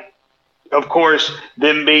 like, of course,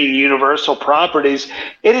 them being Universal properties.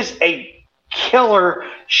 It is a killer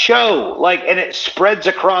show, like, and it spreads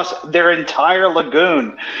across their entire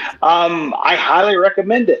lagoon. I highly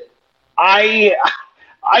recommend it. I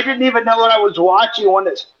didn't even know what I was watching when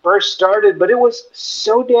it first started, but it was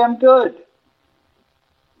so damn good.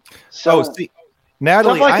 So, see,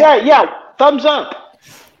 Natalie, stuff like that, yeah, thumbs up.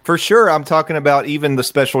 For sure, I'm talking about even the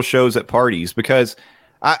special shows at parties, because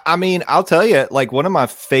I mean, I'll tell you, like, one of my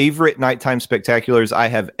favorite nighttime spectaculars I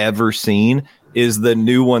have ever seen is the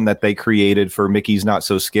new one that they created for Mickey's Not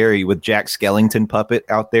So Scary with Jack Skellington puppet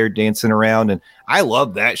out there dancing around. And I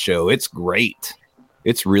love that show. It's great.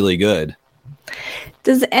 It's really good.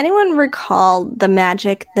 Does anyone recall The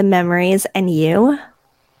Magic, The Memories, and You?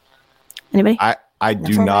 Anybody? I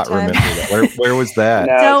do not remember that. Where was that?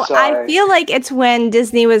 No, So sorry. I feel like it's when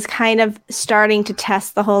Disney was kind of starting to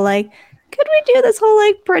test the whole, like, could we do this whole,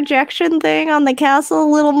 like, projection thing on the castle a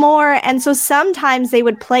little more? And so sometimes they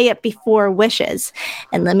would play it before Wishes.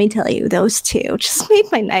 And let me tell you, those two just made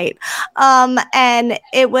my night. And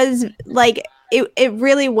it was like, it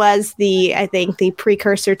really was I think the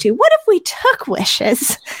precursor to, what if we took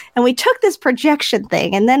Wishes and we took this projection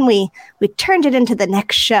thing and then we turned it into the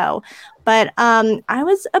next show? But I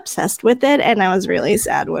was obsessed with it, and I was really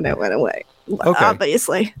sad when it went away. Okay.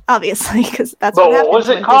 Obviously, because that's But what happens what was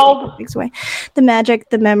it when called? Disney takes away. The Magic,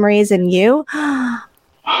 The Memories, and You.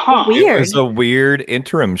 Huh. It Weird. was a weird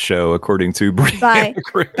interim show, according to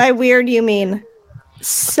Brianna. By weird, you mean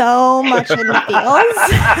so much in the feels?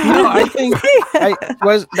 No, I think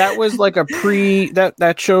that was like a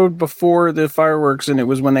that showed before the fireworks, and it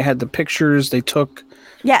was when they had the pictures they took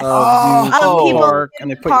Yes. of the people park, in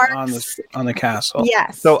and they the put parks. it on the castle.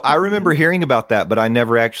 Yes. So I remember hearing about that, but I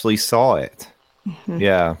never actually saw it.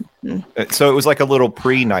 Yeah. So it was like a little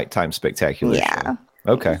pre-nighttime spectacular Yeah. show.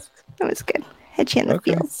 Okay. That was good. Hit you in the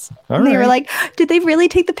Okay. feels. All And they were right. like, did they really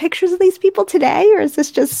take the pictures of these people today, or is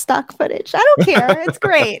this just stock footage? I don't care. It's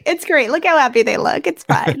great. It's great. Look how happy they look. It's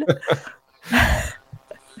fine.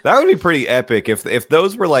 That would be pretty epic if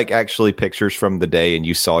those were like actually pictures from the day and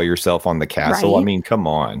you saw yourself on the castle. I Right. mean, come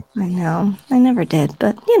on. I know. I never did,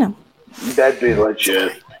 but you know. That'd be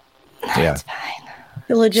legit. Yeah.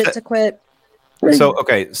 You're legit to quit. So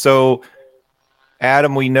okay, so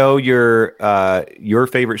Adam, we know your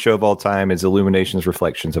favorite show of all time is Illumination's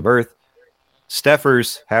Reflections of Earth.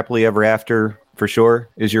 Stephers, Happily Ever After, for sure,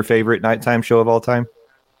 is your favorite nighttime show of all time.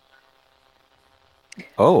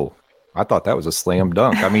 Oh, I thought that was a slam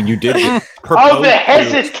dunk. I mean, you did. Oh, the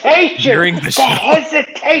hesitation! during the show.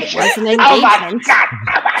 Hesitation! Was an Oh my engagement. god!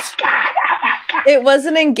 Oh my god! Oh my god! It was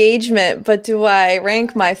an engagement, but do I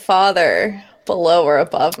rank my father below or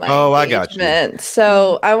above my Oh, I got you. engagement?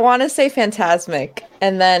 So I want to say Phantasmic,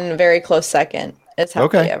 and then very close second is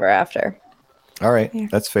Happily Okay. Ever After. All right, Yeah.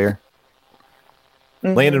 that's fair.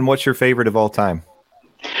 Mhm. Landon, what's your favorite of all time?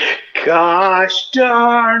 Gosh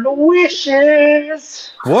darn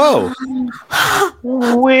wishes Whoa.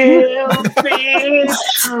 will be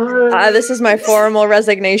true. This is my formal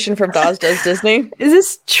resignation from Doz Does Disney. Is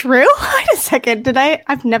this true? Wait a second.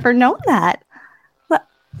 I've never known that.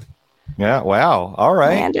 Yeah, wow. All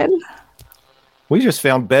right. Landon. We just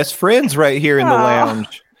found best friends right here in the Aw.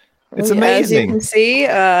 lounge. It's As you amazing. can see,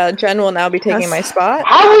 Jen will now be taking my spot.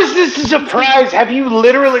 How is this a surprise? Have you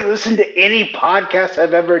literally listened to any podcast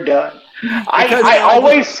I've ever done? I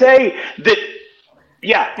always say that,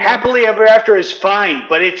 yeah, Happily Ever After is fine,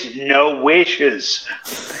 but it's no wishes.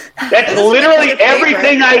 That's literally your favorite.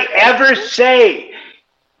 everything I ever say.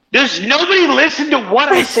 Does nobody listen to what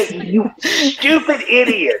I say, you stupid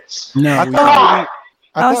idiots? No, I we- God,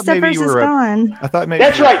 I thought maybe Stephers you is were. gone. I thought maybe.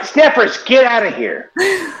 that's right, Stephers, get out of here.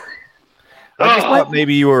 I just thought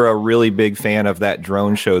maybe you were a really big fan of that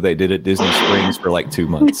drone show they did at Disney Springs for like 2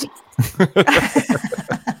 months.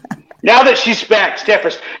 Now that she's back,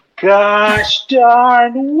 Stephers, gosh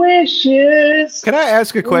darn wishes. Can I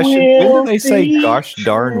ask a question? When do they say "gosh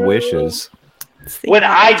darn wishes"? It's the When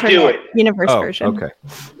I do alternate it. Universe Oh, version. okay.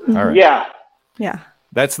 All right. Yeah, Yeah.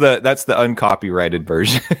 That's the uncopyrighted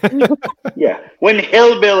version. yeah. When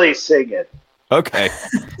hillbillies sing it. Okay.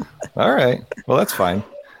 All right. Well, that's fine.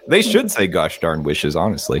 They should say "gosh darn wishes."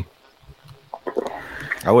 Honestly,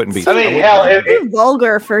 I wouldn't be. I mean, wouldn't hell, be- Too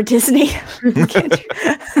vulgar for Disney.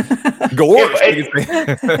 Gorge.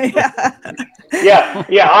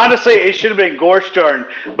 yeah. Honestly, it should have been Gorsh darn,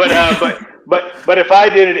 but if I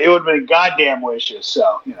did it, it would have been goddamn wishes.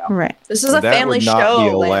 So you know. Right. This is a That family would not show.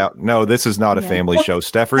 be Lane. allowed. No, this is not a Yeah. family show.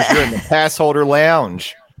 Stephers, you're in the pass holder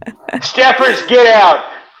lounge. Stephers, get out.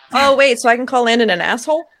 Oh, wait, so I can call Landon an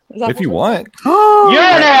asshole? If you want. You're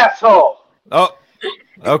an asshole. Oh,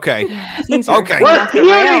 okay. Okay. We're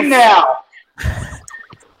feuding now.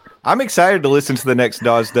 I'm excited to listen to the next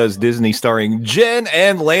Doz Does Disney starring Jen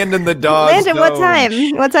and Landon the Doz. Landon, what time?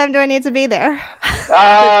 What time do I need to be there?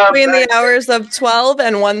 Between the hours of 12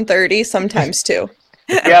 and 1:30, sometimes 2.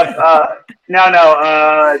 Yep.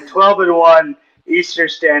 No. 12 and 1 Eastern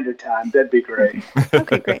Standard Time. That'd be great.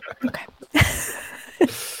 Okay, great. Okay.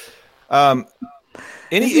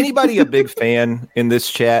 Anybody a big fan in this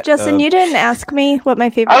chat? Justin, you didn't ask me what my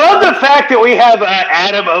favorite. I love the fact that we have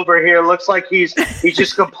Adam over here. Looks like he's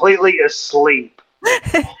just completely asleep.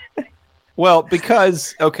 Well,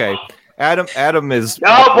 because Adam is.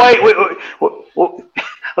 Oh wait.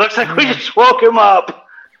 Looks like we just woke him up.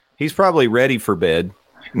 He's probably ready for bed,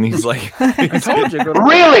 and he's like, I told you.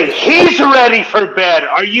 Really? He's ready for bed.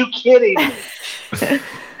 Are you kidding me?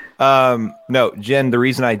 No, Jen, the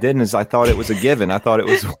reason I didn't is I thought it was a given. I thought it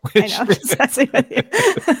was a wish. I know, just messing with you.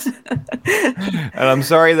 And I'm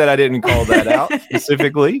sorry that I didn't call that out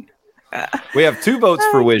specifically. We have 2 votes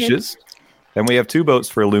for wishes, and we have 2 votes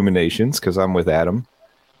for illuminations because I'm with Adam.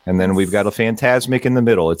 And then we've got a phantasmic in the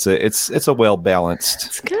middle. It's a well balanced.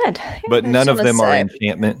 It's good. But none of them are say.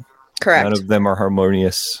 enchantment. Correct. None of them are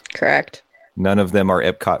harmonious. Correct. None of them are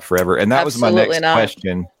Epcot Forever. And that was my Absolutely next not.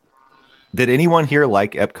 question. Did anyone here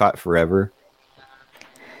like Epcot Forever?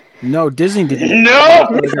 No, Disney didn't. No.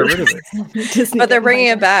 They got rid of it. Disney But they're didn't bringing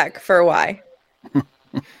like it back for why?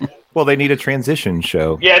 Well, they need a transition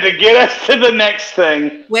show. Yeah, to get us to the next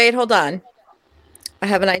thing. Wait, hold on. I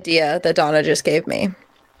have an idea that Donna just gave me.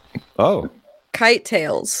 Oh. Kite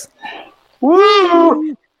tails.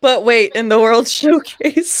 Woo! But wait, in the World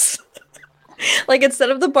Showcase. Like instead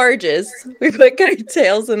of the barges, we put kite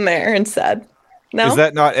tails in there instead. No? Is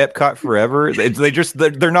that not Epcot Forever?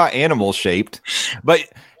 They're not animal shaped. But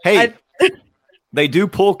hey, they do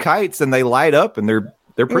pull kites and they light up and they're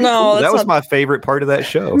pretty No, cool. That that's was not- my favorite part of that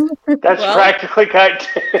show. That's Well- practically kite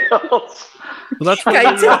tails. Well, that's what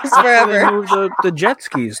Kite tails they forever. moved the jet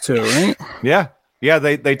skis too, right? Yeah. Yeah,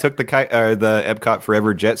 they took the Epcot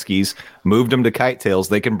Forever jet skis, moved them to kite tails.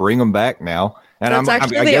 They can bring them back now. And That's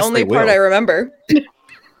actually I the guess only they part will. I remember. Is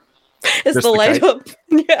Just the the light kite? up.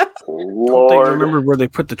 Yeah. I don't Lord. remember where they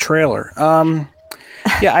put the trailer.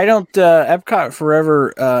 Yeah, I don't. Epcot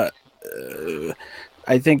Forever.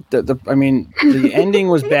 I think that the ending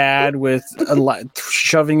was bad with a lot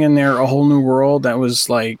shoving in there a whole new world. That was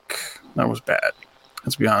bad.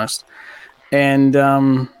 Let's be honest. And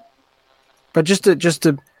but just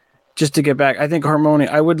to get back, I think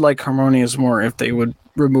I would like Harmonious more if they would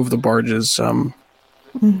remove the barges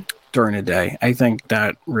during the day. I think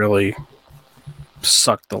that really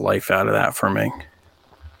sucked the life out of that for me.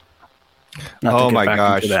 Not to Oh get my back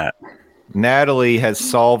gosh. into that. Natalie has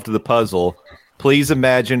solved the puzzle. Please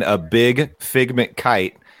imagine a big Figment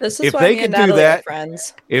kite. This is If why they me and could do Natalie are that-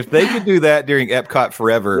 friends. If they could do that during Epcot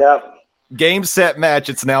Forever, Yep. game, set, match,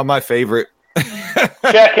 it's now my favorite.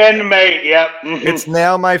 Check and mate. Yep. Mhm. It's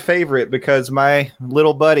now my favorite because my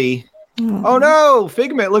little buddy. Oh no,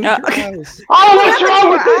 Figment! Look at your eyes. Oh, what's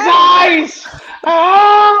wrong with his eyes?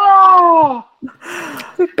 Oh!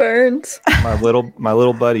 It burns. My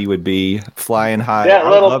little buddy would be flying high. That I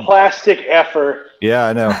little love- plastic effer. Yeah,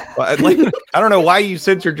 I know. I don't know why you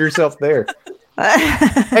censored yourself there.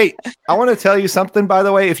 Hey, I want to tell you something, by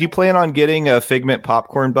the way. If you plan on getting a Figment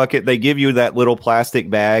popcorn bucket, they give you that little plastic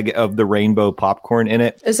bag of the rainbow popcorn in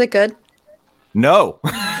it. Is it good? No.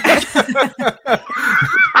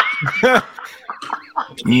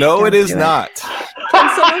 No, it is not.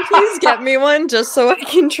 Can someone please get me one just so I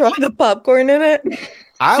can try the popcorn in it?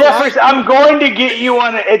 Stephers, I'm going to get you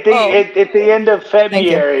one at the Oh. at the end of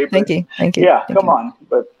February. Thank you. Thank you. Yeah, Thank come you. on.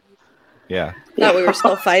 But Yeah. Thought we were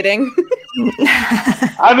still fighting.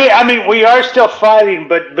 I mean, we are still fighting,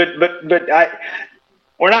 but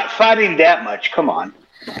we're not fighting that much. Come on.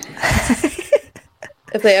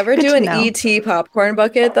 If they ever Good do to an know. ET popcorn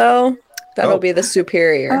bucket, though, that'll Oh. be the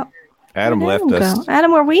superior. Oh. Adam Where'd left Adam us. go?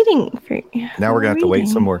 Adam, we're waiting for you. Now we're going to have to wait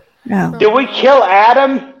some more. Oh. Did we kill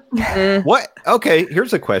Adam? What? Okay,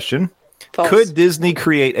 here's a question. False. Could Disney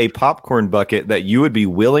create a popcorn bucket that you would be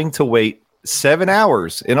willing to wait 7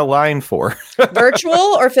 hours in a line for? Virtual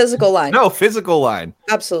or physical line? No, physical line.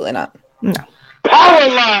 Absolutely not. Power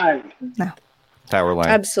line. Tower line.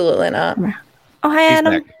 Absolutely not. Oh, hi, He's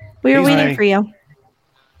Adam. back. We were He's waiting back. for you.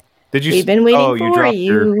 Did you? We've been waiting oh, you for dropped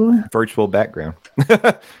your you. virtual background.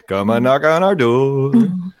 Come on, knock on our door.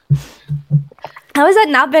 How has that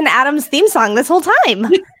not been Adam's theme song this whole time?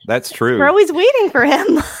 That's true. We're always waiting for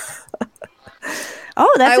him.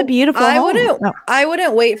 Oh, that's a beautiful I home. wouldn't. Oh. I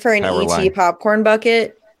wouldn't wait for an Tower ET line. popcorn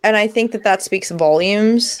bucket and I think that speaks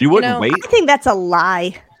volumes. You wouldn't know? wait. I think that's a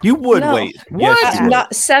lie. You would No. wait. Yes, you would.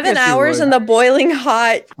 Not 7 Yes, you hours would. in the boiling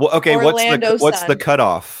hot. Well, okay. Orlando What's the sun.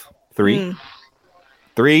 cutoff? 3.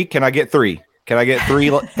 3. Can I get 3? Can I get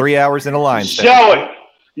 3 hours in a line? Zoe,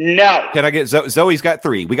 no. Can I get Zoe's got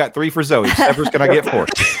 3? We got 3 for Zoe. Stephers, can I get 4?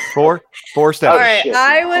 4 Stephers. All right, shit.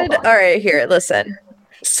 I would. All right, here, listen.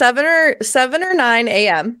 7 or 9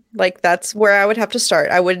 a.m. Like that's where I would have to start.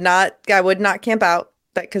 I would not camp out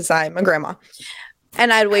because I'm a grandma,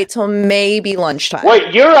 and I'd wait till maybe lunchtime.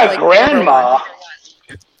 Wait, you're a Like, grandma.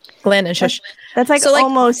 Landon, shush. That's like, So, like-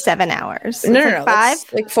 almost 7 hours. No, It's no, like no. 5.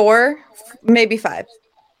 That's like 4, maybe 5.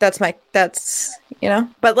 That's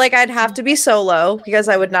but like I'd have to be solo because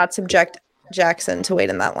I would not subject Jackson to wait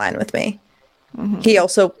in that line with me. He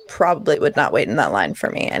also probably would not wait in that line for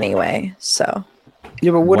me anyway. So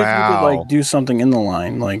Yeah, but what if you could Wow. like do something in the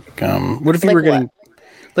line? Like, what if you Like were getting,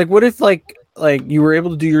 like, what if like you were able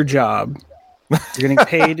to do your job? You're getting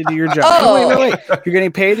paid to do your job. Oh. Wait. You're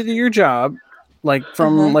getting paid to do your job, like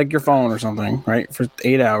from like your phone or something, right? For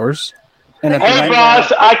 8 hours. And at the Hey, night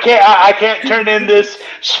boss, I can't turn in this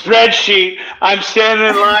spreadsheet. I'm standing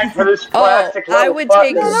in line for this plastic. I little would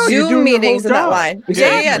take fucker. you're doing Zoom the meetings whole in that job. line.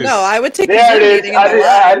 Exactly. Yeah, no, I would take a There Zoom it is. meeting in that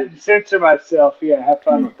I line. didn't censor myself. Yeah, have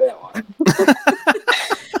fun with that one.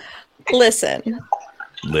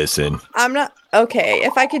 Listen, I'm not okay.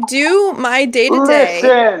 If I could do my day to day,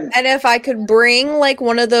 Listen. and if I could bring like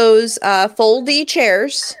one of those foldy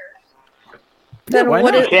chairs, then why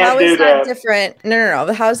what not? is, Can't how do is that that. different?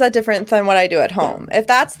 No. How is that different than what I do at home? If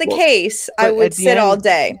that's the case, I but would at the sit all end-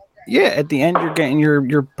 day. Yeah, at the end you're getting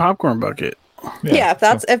your popcorn bucket. Yeah,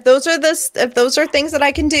 if those are things that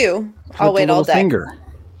I can do, I'll with the wait all little day. Finger.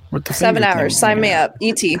 With the 7 finger hours. thing. Sign me up.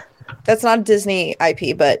 ET. That's not a Disney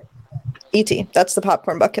IP, but ET. That's the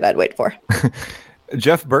popcorn bucket I'd wait for.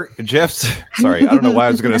 Jeff's. Sorry, I don't know why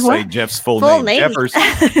I was going to say Jeff's full Full name. name. Jeffers.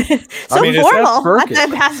 So mean, it's formal. Burkett. At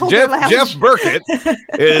the Passover Lounge. Jeff Burkett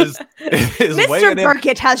is Mr. weighing in,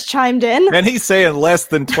 Burkett has chimed in. and he's saying less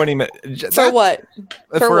than 20 minutes For what?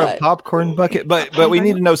 for a what? popcorn bucket. But we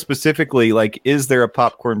need to know specifically, like, is there a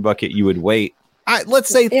popcorn bucket you would wait? Let's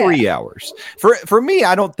say 3 hours. For me,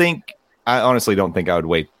 I honestly don't think I would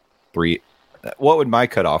wait 3. What would my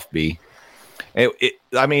cutoff be?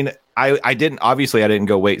 I mean, I didn't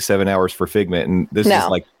go wait 7 hours for Figment, and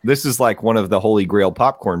this is like one of the holy grail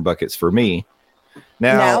popcorn buckets for me.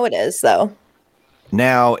 Now it is though.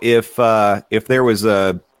 Now, if there was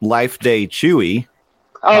a Life Day Chewy,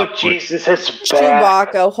 Oh, Jesus, that's bad.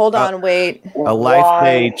 Chewbacca. Hold on, wait. a Life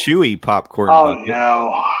Day Chewy popcorn Oh, bucket,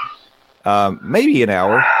 no. maybe an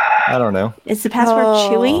hour. I don't know. Is the password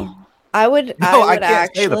Chewy? I would. No, I I would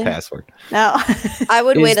can't say the actually. password. No. I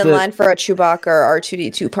would Is wait in the- line for a Chewbacca or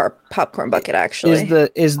R2D2 popcorn bucket. Actually,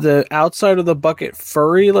 Is the outside of the bucket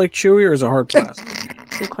furry like Chewy, or is it hard plastic?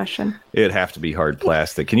 Good question. It'd have to be hard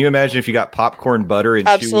plastic. Can you imagine if you got popcorn butter and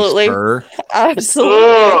Absolutely. Chewy's fur?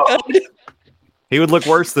 absolutely. He would look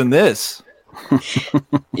worse than this.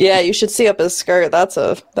 Yeah, you should see up his skirt. That's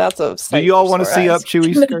a. Do you all want to see up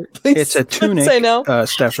Chewy's skirt? It's a tunic. Say no.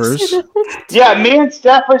 Stephers. Yeah, me and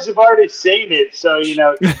Stephers have already seen it, so,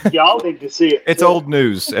 y'all need to see it. It's too. old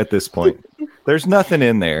news at this point. There's nothing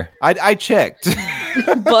in there. I checked.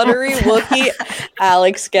 Buttery Wookie.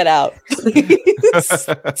 Alex, get out. Please.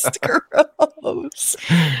 It's gross.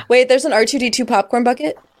 Wait, there's an R2D2 popcorn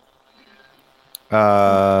bucket?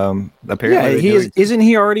 Apparently, Yeah, they he do. is. Isn't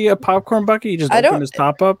he already a popcorn bucket? You just I open don't- his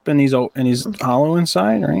top up, and he's hollow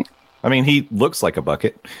inside, right? I mean, he looks like a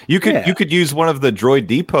bucket. You Yeah. could use one of the Droid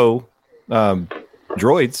Depot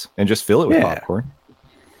droids and just fill it with Yeah. popcorn.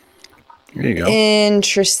 There you go.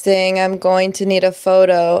 Interesting. I'm going to need a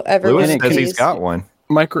photo. Everyone, Lewis says please. he's got one.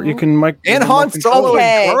 You can And Han Solo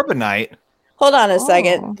Okay. and Carbonite. Hold on a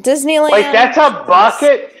second. Disneyland. Wait, that's a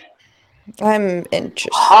bucket? I'm interested.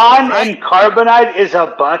 Han and Carbonite is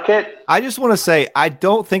a bucket? I just want to say, I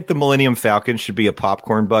don't think the Millennium Falcon should be a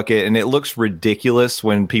popcorn bucket, and it looks ridiculous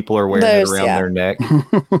when people are wearing it around their neck.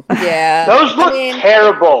 Yeah. Those look I mean,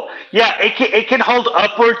 terrible. Yeah, it can hold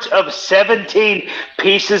upwards of 17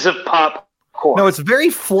 pieces of popcorn. No, it's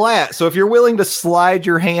very flat. So if you're willing to slide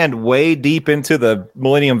your hand way deep into the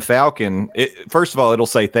Millennium Falcon, first of all, it'll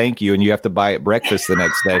say thank you, and you have to buy it breakfast the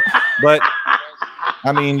next day. But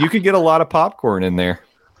I mean, you could get a lot of popcorn in there.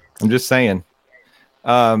 I'm just saying.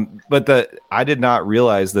 But I did not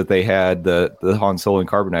realize that they had the Han Solo and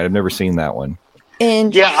Carbonite. I've never seen that one.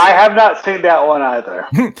 Yeah, I have not seen that one either.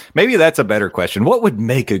 Maybe that's a better question. What would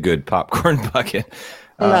make a good popcorn bucket?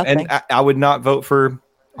 And Nothing. I would not vote for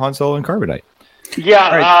Han Solo and Carbonite. Yeah,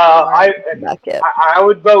 Bucket. I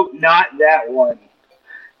would vote not that one.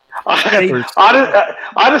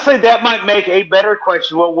 Honestly, that might make a better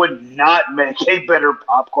question. What would not make a better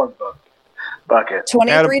popcorn bucket?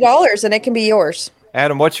 $23 and it can be yours.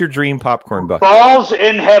 Adam, what's your dream popcorn bucket? Balls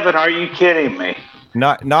in heaven. Are you kidding me?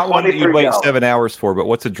 Not one that you wait $23. 7 hours for, but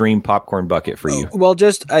what's a dream popcorn bucket for you? Well,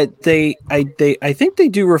 just I think they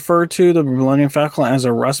do refer to the Millennium Falcon as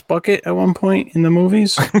a rust bucket at one point in the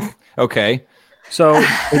movies. Okay. So,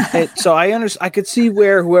 so I could see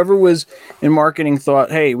where whoever was in marketing thought,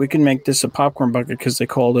 "Hey, we can make this a popcorn bucket" because they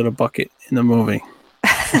called it a bucket in the movie.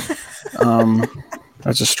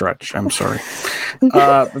 That's a stretch. I'm sorry.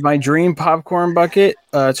 My dream popcorn bucket.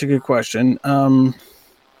 It's a good question.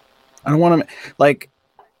 I don't want to like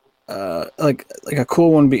a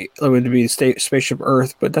cool one would be Spaceship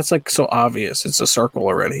Earth, but that's like so obvious. It's a circle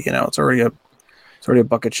already. You know, it's already a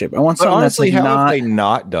bucket shape. I want something honestly, that's like how have they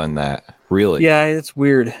not done that? Really? Yeah, it's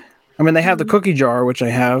weird. I mean, they have the cookie jar, which I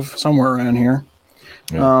have somewhere around here.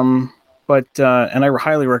 Yeah. But and I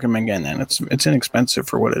highly recommend getting that. It's inexpensive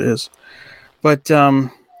for what it is. But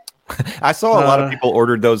I saw a lot of people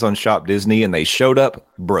ordered those on Shop Disney, and they showed up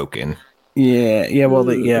broken. Yeah. Well,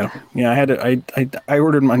 I had I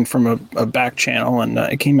ordered mine from a back channel, and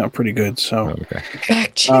it came out pretty good. So,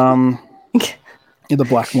 Back channel. The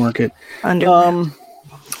black market.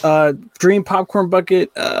 Dream popcorn bucket.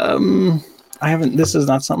 I haven't. This is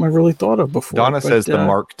not something I've really thought of before. Donna says the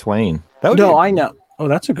Mark Twain. I know. Oh,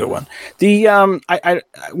 that's a good one. The as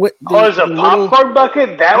a popcorn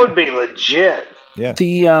bucket, that would be legit. Yeah.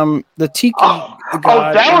 The tiki.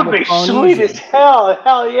 That would be sweet as hell.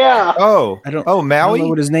 Hell yeah. Maui. I don't know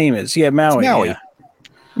what his name is. Yeah, Maui. Maui. Yeah.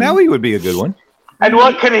 Maui would be a good one. And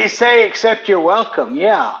what can he say except "you're welcome"?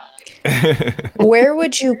 Yeah. Where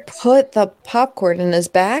would you put the popcorn, in his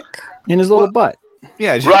back? In his little butt.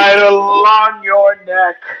 Yeah. Right along your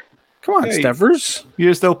neck. Come on, Stephers. You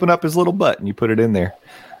just open up his little butt and you put it in there.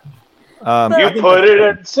 You put it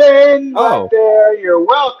in right there. You're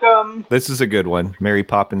welcome. This is a good one. Mary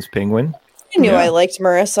Poppins Penguin. I knew I liked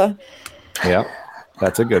Marissa. Yeah,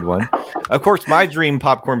 that's a good one. Of course, my dream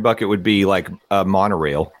popcorn bucket would be like a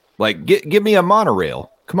monorail. Like, give me a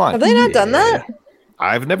monorail. Come on. Have they not done that?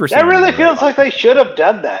 I've never seen that. Really feels like they should have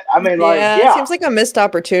done that. I mean, it seems like a missed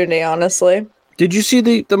opportunity, honestly. Did you see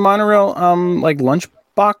the monorail like lunch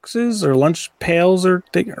boxes or lunch pails or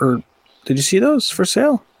did you see those for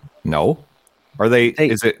sale? No. Are they?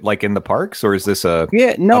 Is it like in the parks or is this a?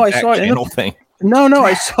 Yeah, no, I saw it in the thing. No,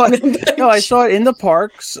 I saw it. No, I saw it in the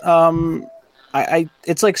parks.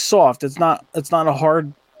 It's like soft. It's not a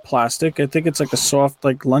hard plastic. I think it's like a soft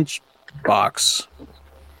like lunch box.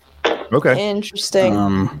 Okay. Interesting.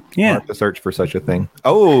 Yeah. I'll have to search for such a thing.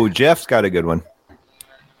 Oh, Jeff's got a good one.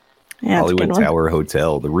 Yeah, Hollywood Tower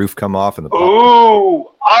Hotel. The roof come off and the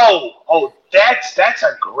that's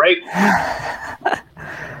a great one.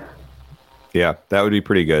 Yeah, that would be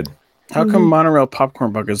pretty good. How come monorail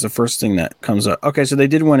popcorn bucket is the first thing that comes up? Okay, so they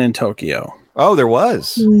did one in Tokyo. Oh, there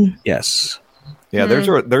was. Yes. Yeah,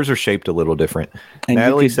 theirs are shaped a little different. And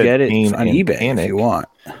Natalie you could said get it Pain on and eBay Panic. if you want.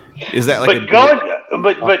 Is that like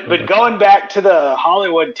but going back to the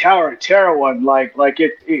Hollywood Tower of Terror one, like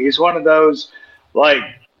it is one of those like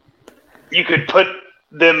you could put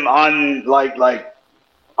them on like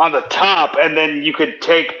on the top, and then you could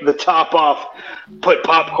take the top off, put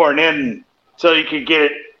popcorn in, so you could get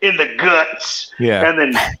it in the guts. Yeah, and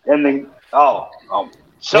then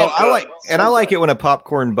so well, I like it when a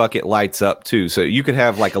popcorn bucket lights up too. So you could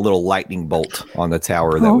have like a little lightning bolt on the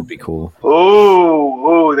tower. That would be cool.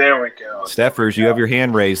 Ooh, there we go. Stephers, you have your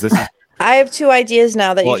hand raised. This is. I have two ideas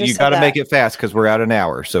now that you got to make it fast because we're out an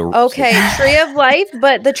hour. So Tree of Life,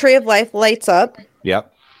 but the Tree of Life lights up.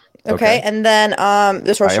 Yep. Okay, and then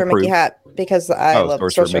the Sorcerer Mickey hat because I love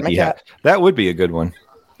Sorcerer Mickey hat. That would be a good one.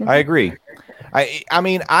 Mm-hmm. I agree. I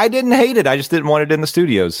mean, I didn't hate it. I just didn't want it in the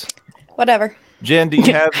studios. Whatever. Jen, do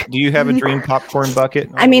you have a dream popcorn bucket?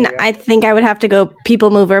 I mean, I think I would have to go people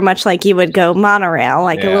mover, much like you would go monorail,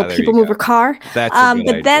 like a little people mover car. That's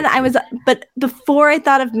but then but before I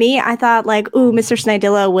thought of me, I thought like, ooh, Mr.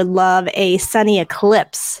 Snidillo would love a Sunny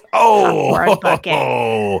Eclipse popcorn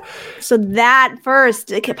bucket. So that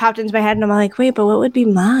first it popped into my head, and I'm like, wait, but what would be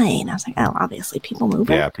mine? I was like, oh, obviously people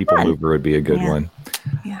mover. Yeah, people mover would be a good one.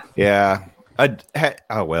 Yeah.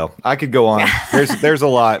 Well, I could go on. There's a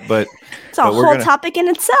lot, but it's a whole topic in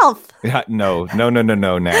itself. Yeah, no,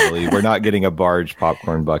 Natalie. We're not getting a barge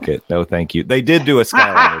popcorn bucket. No, thank you. They did do a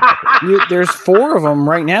Skyliner. There's 4 of them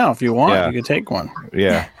right now. If you want, you could take one.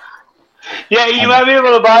 Yeah. Yeah, you might be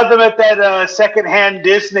able to buy them at that secondhand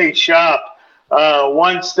Disney shop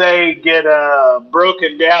once they get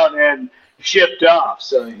broken down and shipped off.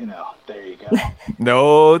 So there you go.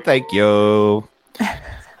 No, thank you.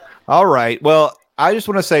 All right. Well, I just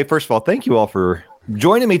want to say, first of all, thank you all for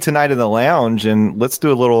joining me tonight in the lounge, and let's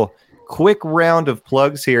do a little quick round of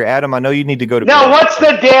plugs here. Adam, I know you need to go to No, bed. what's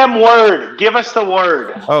the damn word? Give us the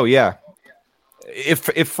word. Oh, yeah.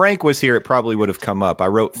 If Frank was here, it probably would have come up. I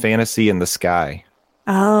wrote Fantasy in the Sky.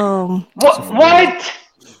 Oh. What?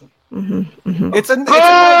 It's a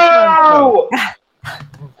nighttime show.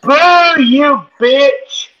 Boo, you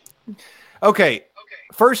bitch. Okay.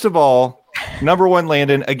 First of all, number one,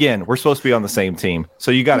 Landon, again, we're supposed to be on the same team,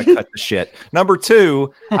 so you got to cut the shit. Number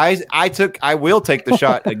two, I will take the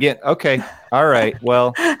shot again. Okay. All right.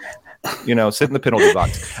 Well, sit in the penalty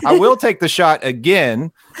box. I will take the shot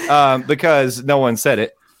again because no one said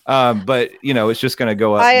it. But it's just going to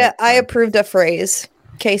go up. I approved a phrase.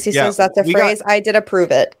 Casey says that's a phrase. I did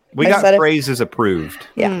approve it. We got phrases approved.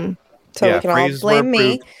 Yeah. So we can all blame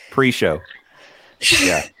me. Pre-show.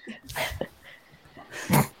 Yeah.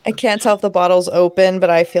 I can't tell if the bottle's open, but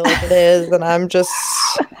I feel like it is, and I'm just.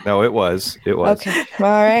 No, it was. It was. Okay. All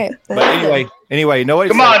right. But anyway, no.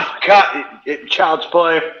 Come on, child's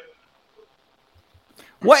play.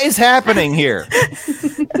 What is happening here?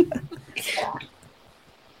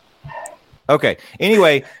 Okay.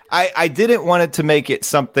 Anyway, I didn't want it to make it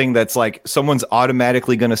something that's like someone's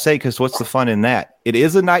automatically going to say, because what's the fun in that? It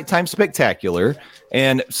is a nighttime spectacular,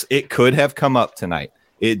 and it could have come up tonight.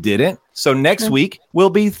 It didn't. So next week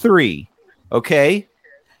will be 3. Okay?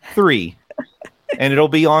 3. And it'll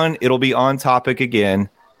be on topic again.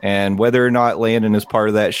 And whether or not Landon is part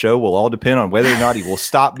of that show will all depend on whether or not he will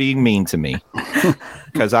stop being mean to me.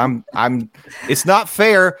 Because it's not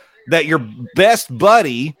fair that your best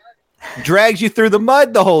buddy drags you through the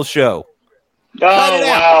mud the whole show. Oh,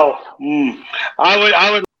 wow.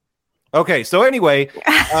 I would. Okay, so anyway,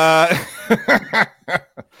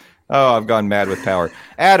 I've gone mad with power.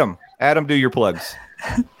 Adam, do your plugs.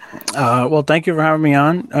 Well, thank you for having me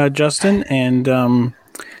on, Justin. And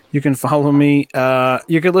you can follow me.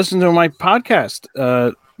 You can listen to my podcast,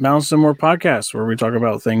 Mouse and More Podcast, where we talk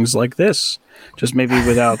about things like this, just maybe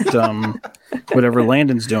without whatever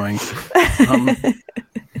Landon's doing.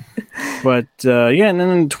 But and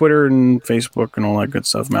then Twitter and Facebook and all that good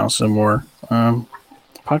stuff, Mouse and More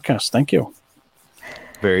Podcast. Thank you.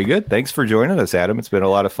 Very good. Thanks for joining us, Adam. It's been a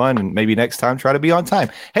lot of fun, and maybe next time try to be on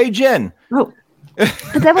time. Hey, Jen. Oh,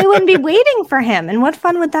 but then we wouldn't be waiting for him, and what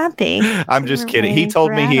fun would that be? I'm just kidding. He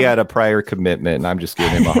told me he had a prior commitment, and I'm just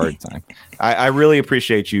giving him a hard time. I really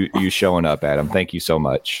appreciate you showing up, Adam. Thank you so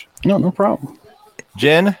much. No problem.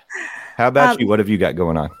 Jen, how about you? What have you got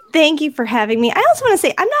going on? Thank you for having me. I also want to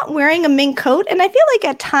say I'm not wearing a mink coat, and I feel like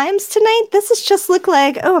at times tonight this has just looked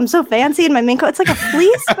like, oh, I'm so fancy in my mink coat. It's like a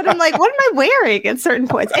fleece, but I'm like, what am I wearing at certain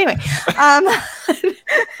points? Anyway,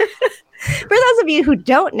 for those of you who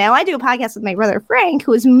don't know, I do a podcast with my brother Frank,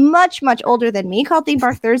 who is much, much older than me, called Theme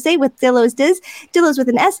Park Thursday with Dillo's Diz. Dillo's with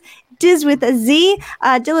an S, Diz with a Z.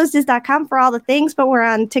 DillosDiz.com for all the things, but we're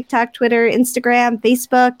on TikTok, Twitter, Instagram,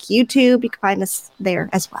 Facebook, YouTube. You can find us there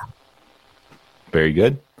as well. Very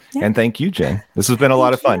good. Yeah. And thank you, Jen. This has been a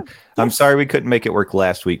lot of fun. Yes. I'm sorry we couldn't make it work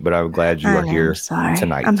last week, but I'm glad you are here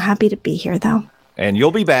tonight. I'm happy to be here, though. And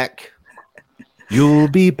you'll be back. You'll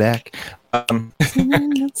be back.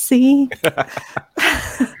 Let's see.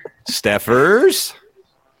 Steffers.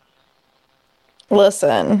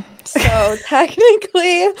 Listen, so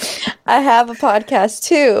technically, I have a podcast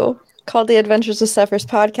too called The Adventures of Stephers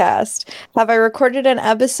Podcast. Have I recorded an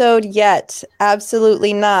episode yet?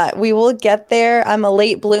 Absolutely not. We will get there. I'm a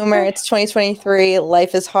late bloomer. It's 2023.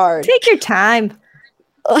 Life is hard. Take your time.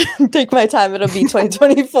 Take my time. It'll be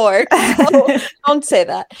 2024. So don't say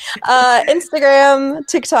that. Instagram,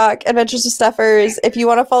 TikTok, Adventures of Stephers. If you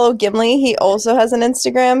want to follow Gimli, he also has an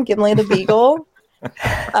Instagram, Gimli the Beagle.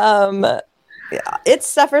 It's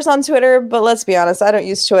Stephers on Twitter, but let's be honest, I don't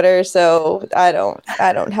use Twitter, so I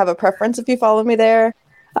don't have a preference if you follow me there.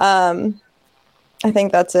 I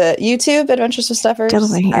think that's it. YouTube, Adventures with Stephers. You're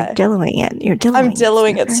Dilloing I'm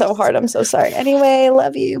Dilloing it so hard. I'm so sorry. Anyway,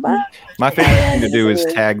 love you. Bye. My favorite thing to do is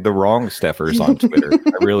tag the wrong Stephers on Twitter.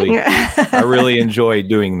 I really enjoy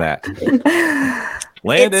doing that.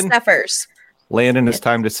 Landon. It's Stephers. Landon, it's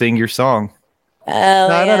time to sing your song.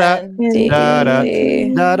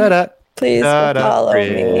 Please follow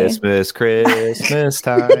Christmas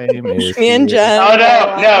time. Me and Jen. Oh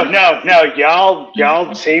no!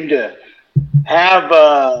 Y'all seem to have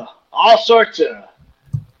all sorts of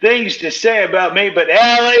things to say about me, but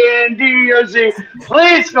Landoz,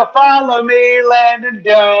 please go follow me, Landon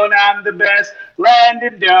Doane. I'm the best,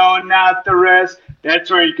 Landon Doane, not the rest.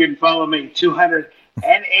 That's where you can follow me.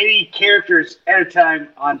 280 characters at a time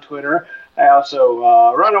on Twitter. I also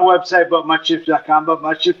run a website, butmuchchips.com,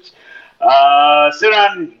 butmuchchips. Sit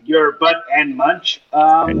on your butt and munch.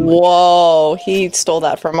 Whoa, he stole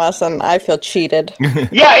that from us, and I feel cheated.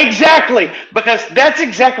 Yeah, exactly. Because that's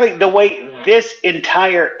exactly the way this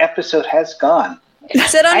entire episode has gone.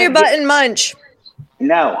 Sit on your butt and munch.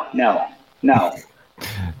 No. No.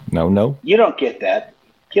 You don't get that.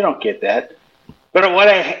 You don't get that. But what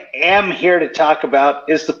I am here to talk about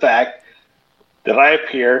is the fact that I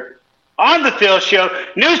appear on the Phil Show,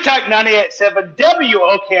 News Talk 98.7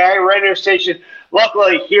 WOKI radio station,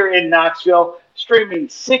 locally here in Knoxville, streaming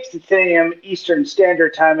 6 to 10 a.m. Eastern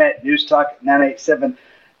Standard Time at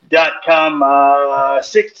newstalk987.com,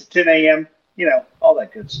 6 to 10 a.m., all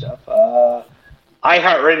that good stuff.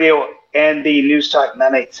 iHeartRadio and the News Talk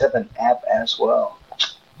 987 app as well.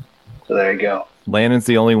 So there you go. Landon's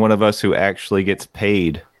the only one of us who actually gets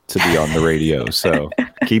paid to be on the radio, so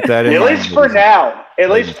keep that in mind. At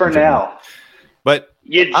least for now. But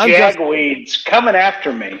you jagweeds coming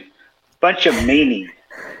after me. Bunch of meanie.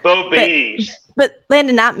 Bo beanies. But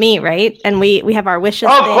Landon, not me, right? And we have our wishes.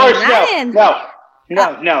 Oh, of course,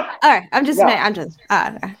 no. All right, I'm just okay.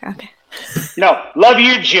 No, love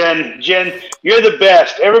you, Jen. Jen, you're the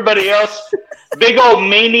best. Everybody else, big old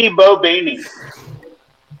meanie Bo beanie.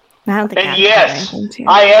 I don't think. And yes,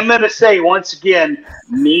 I am going to say once again,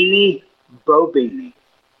 meanie Bo beanie.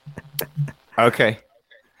 Okay.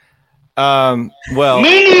 Well,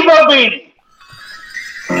 meanie Bo beanie.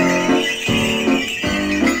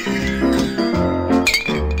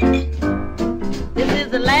 This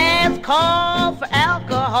is the last call for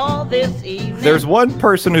alcohol this evening. There's one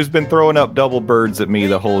person who's been throwing up double birds at me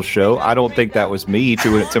the whole show. I don't think that was me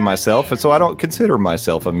doing it to myself, and so I don't consider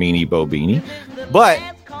myself a meanie Bo beanie. But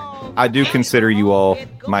I do consider you all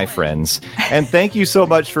my friends. And thank you so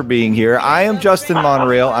much for being here. I am Justin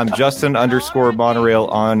Monorail. I'm Justin_Monorail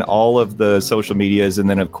on all of the social medias. And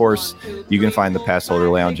then, of course, you can find the Passholder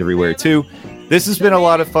Lounge everywhere, too. This has been a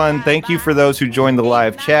lot of fun. Thank you for those who joined the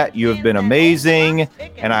live chat. You have been amazing.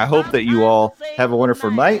 And I hope that you all have a wonderful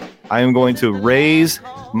night. I am going to raise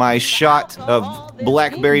my shot of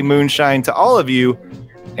blackberry moonshine to all of you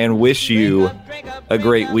and wish you a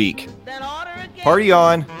great week. Party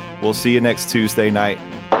on. We'll see you next Tuesday night.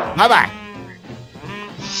 Bye-bye.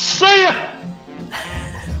 See ya.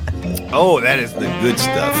 Oh, that is the good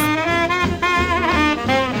stuff.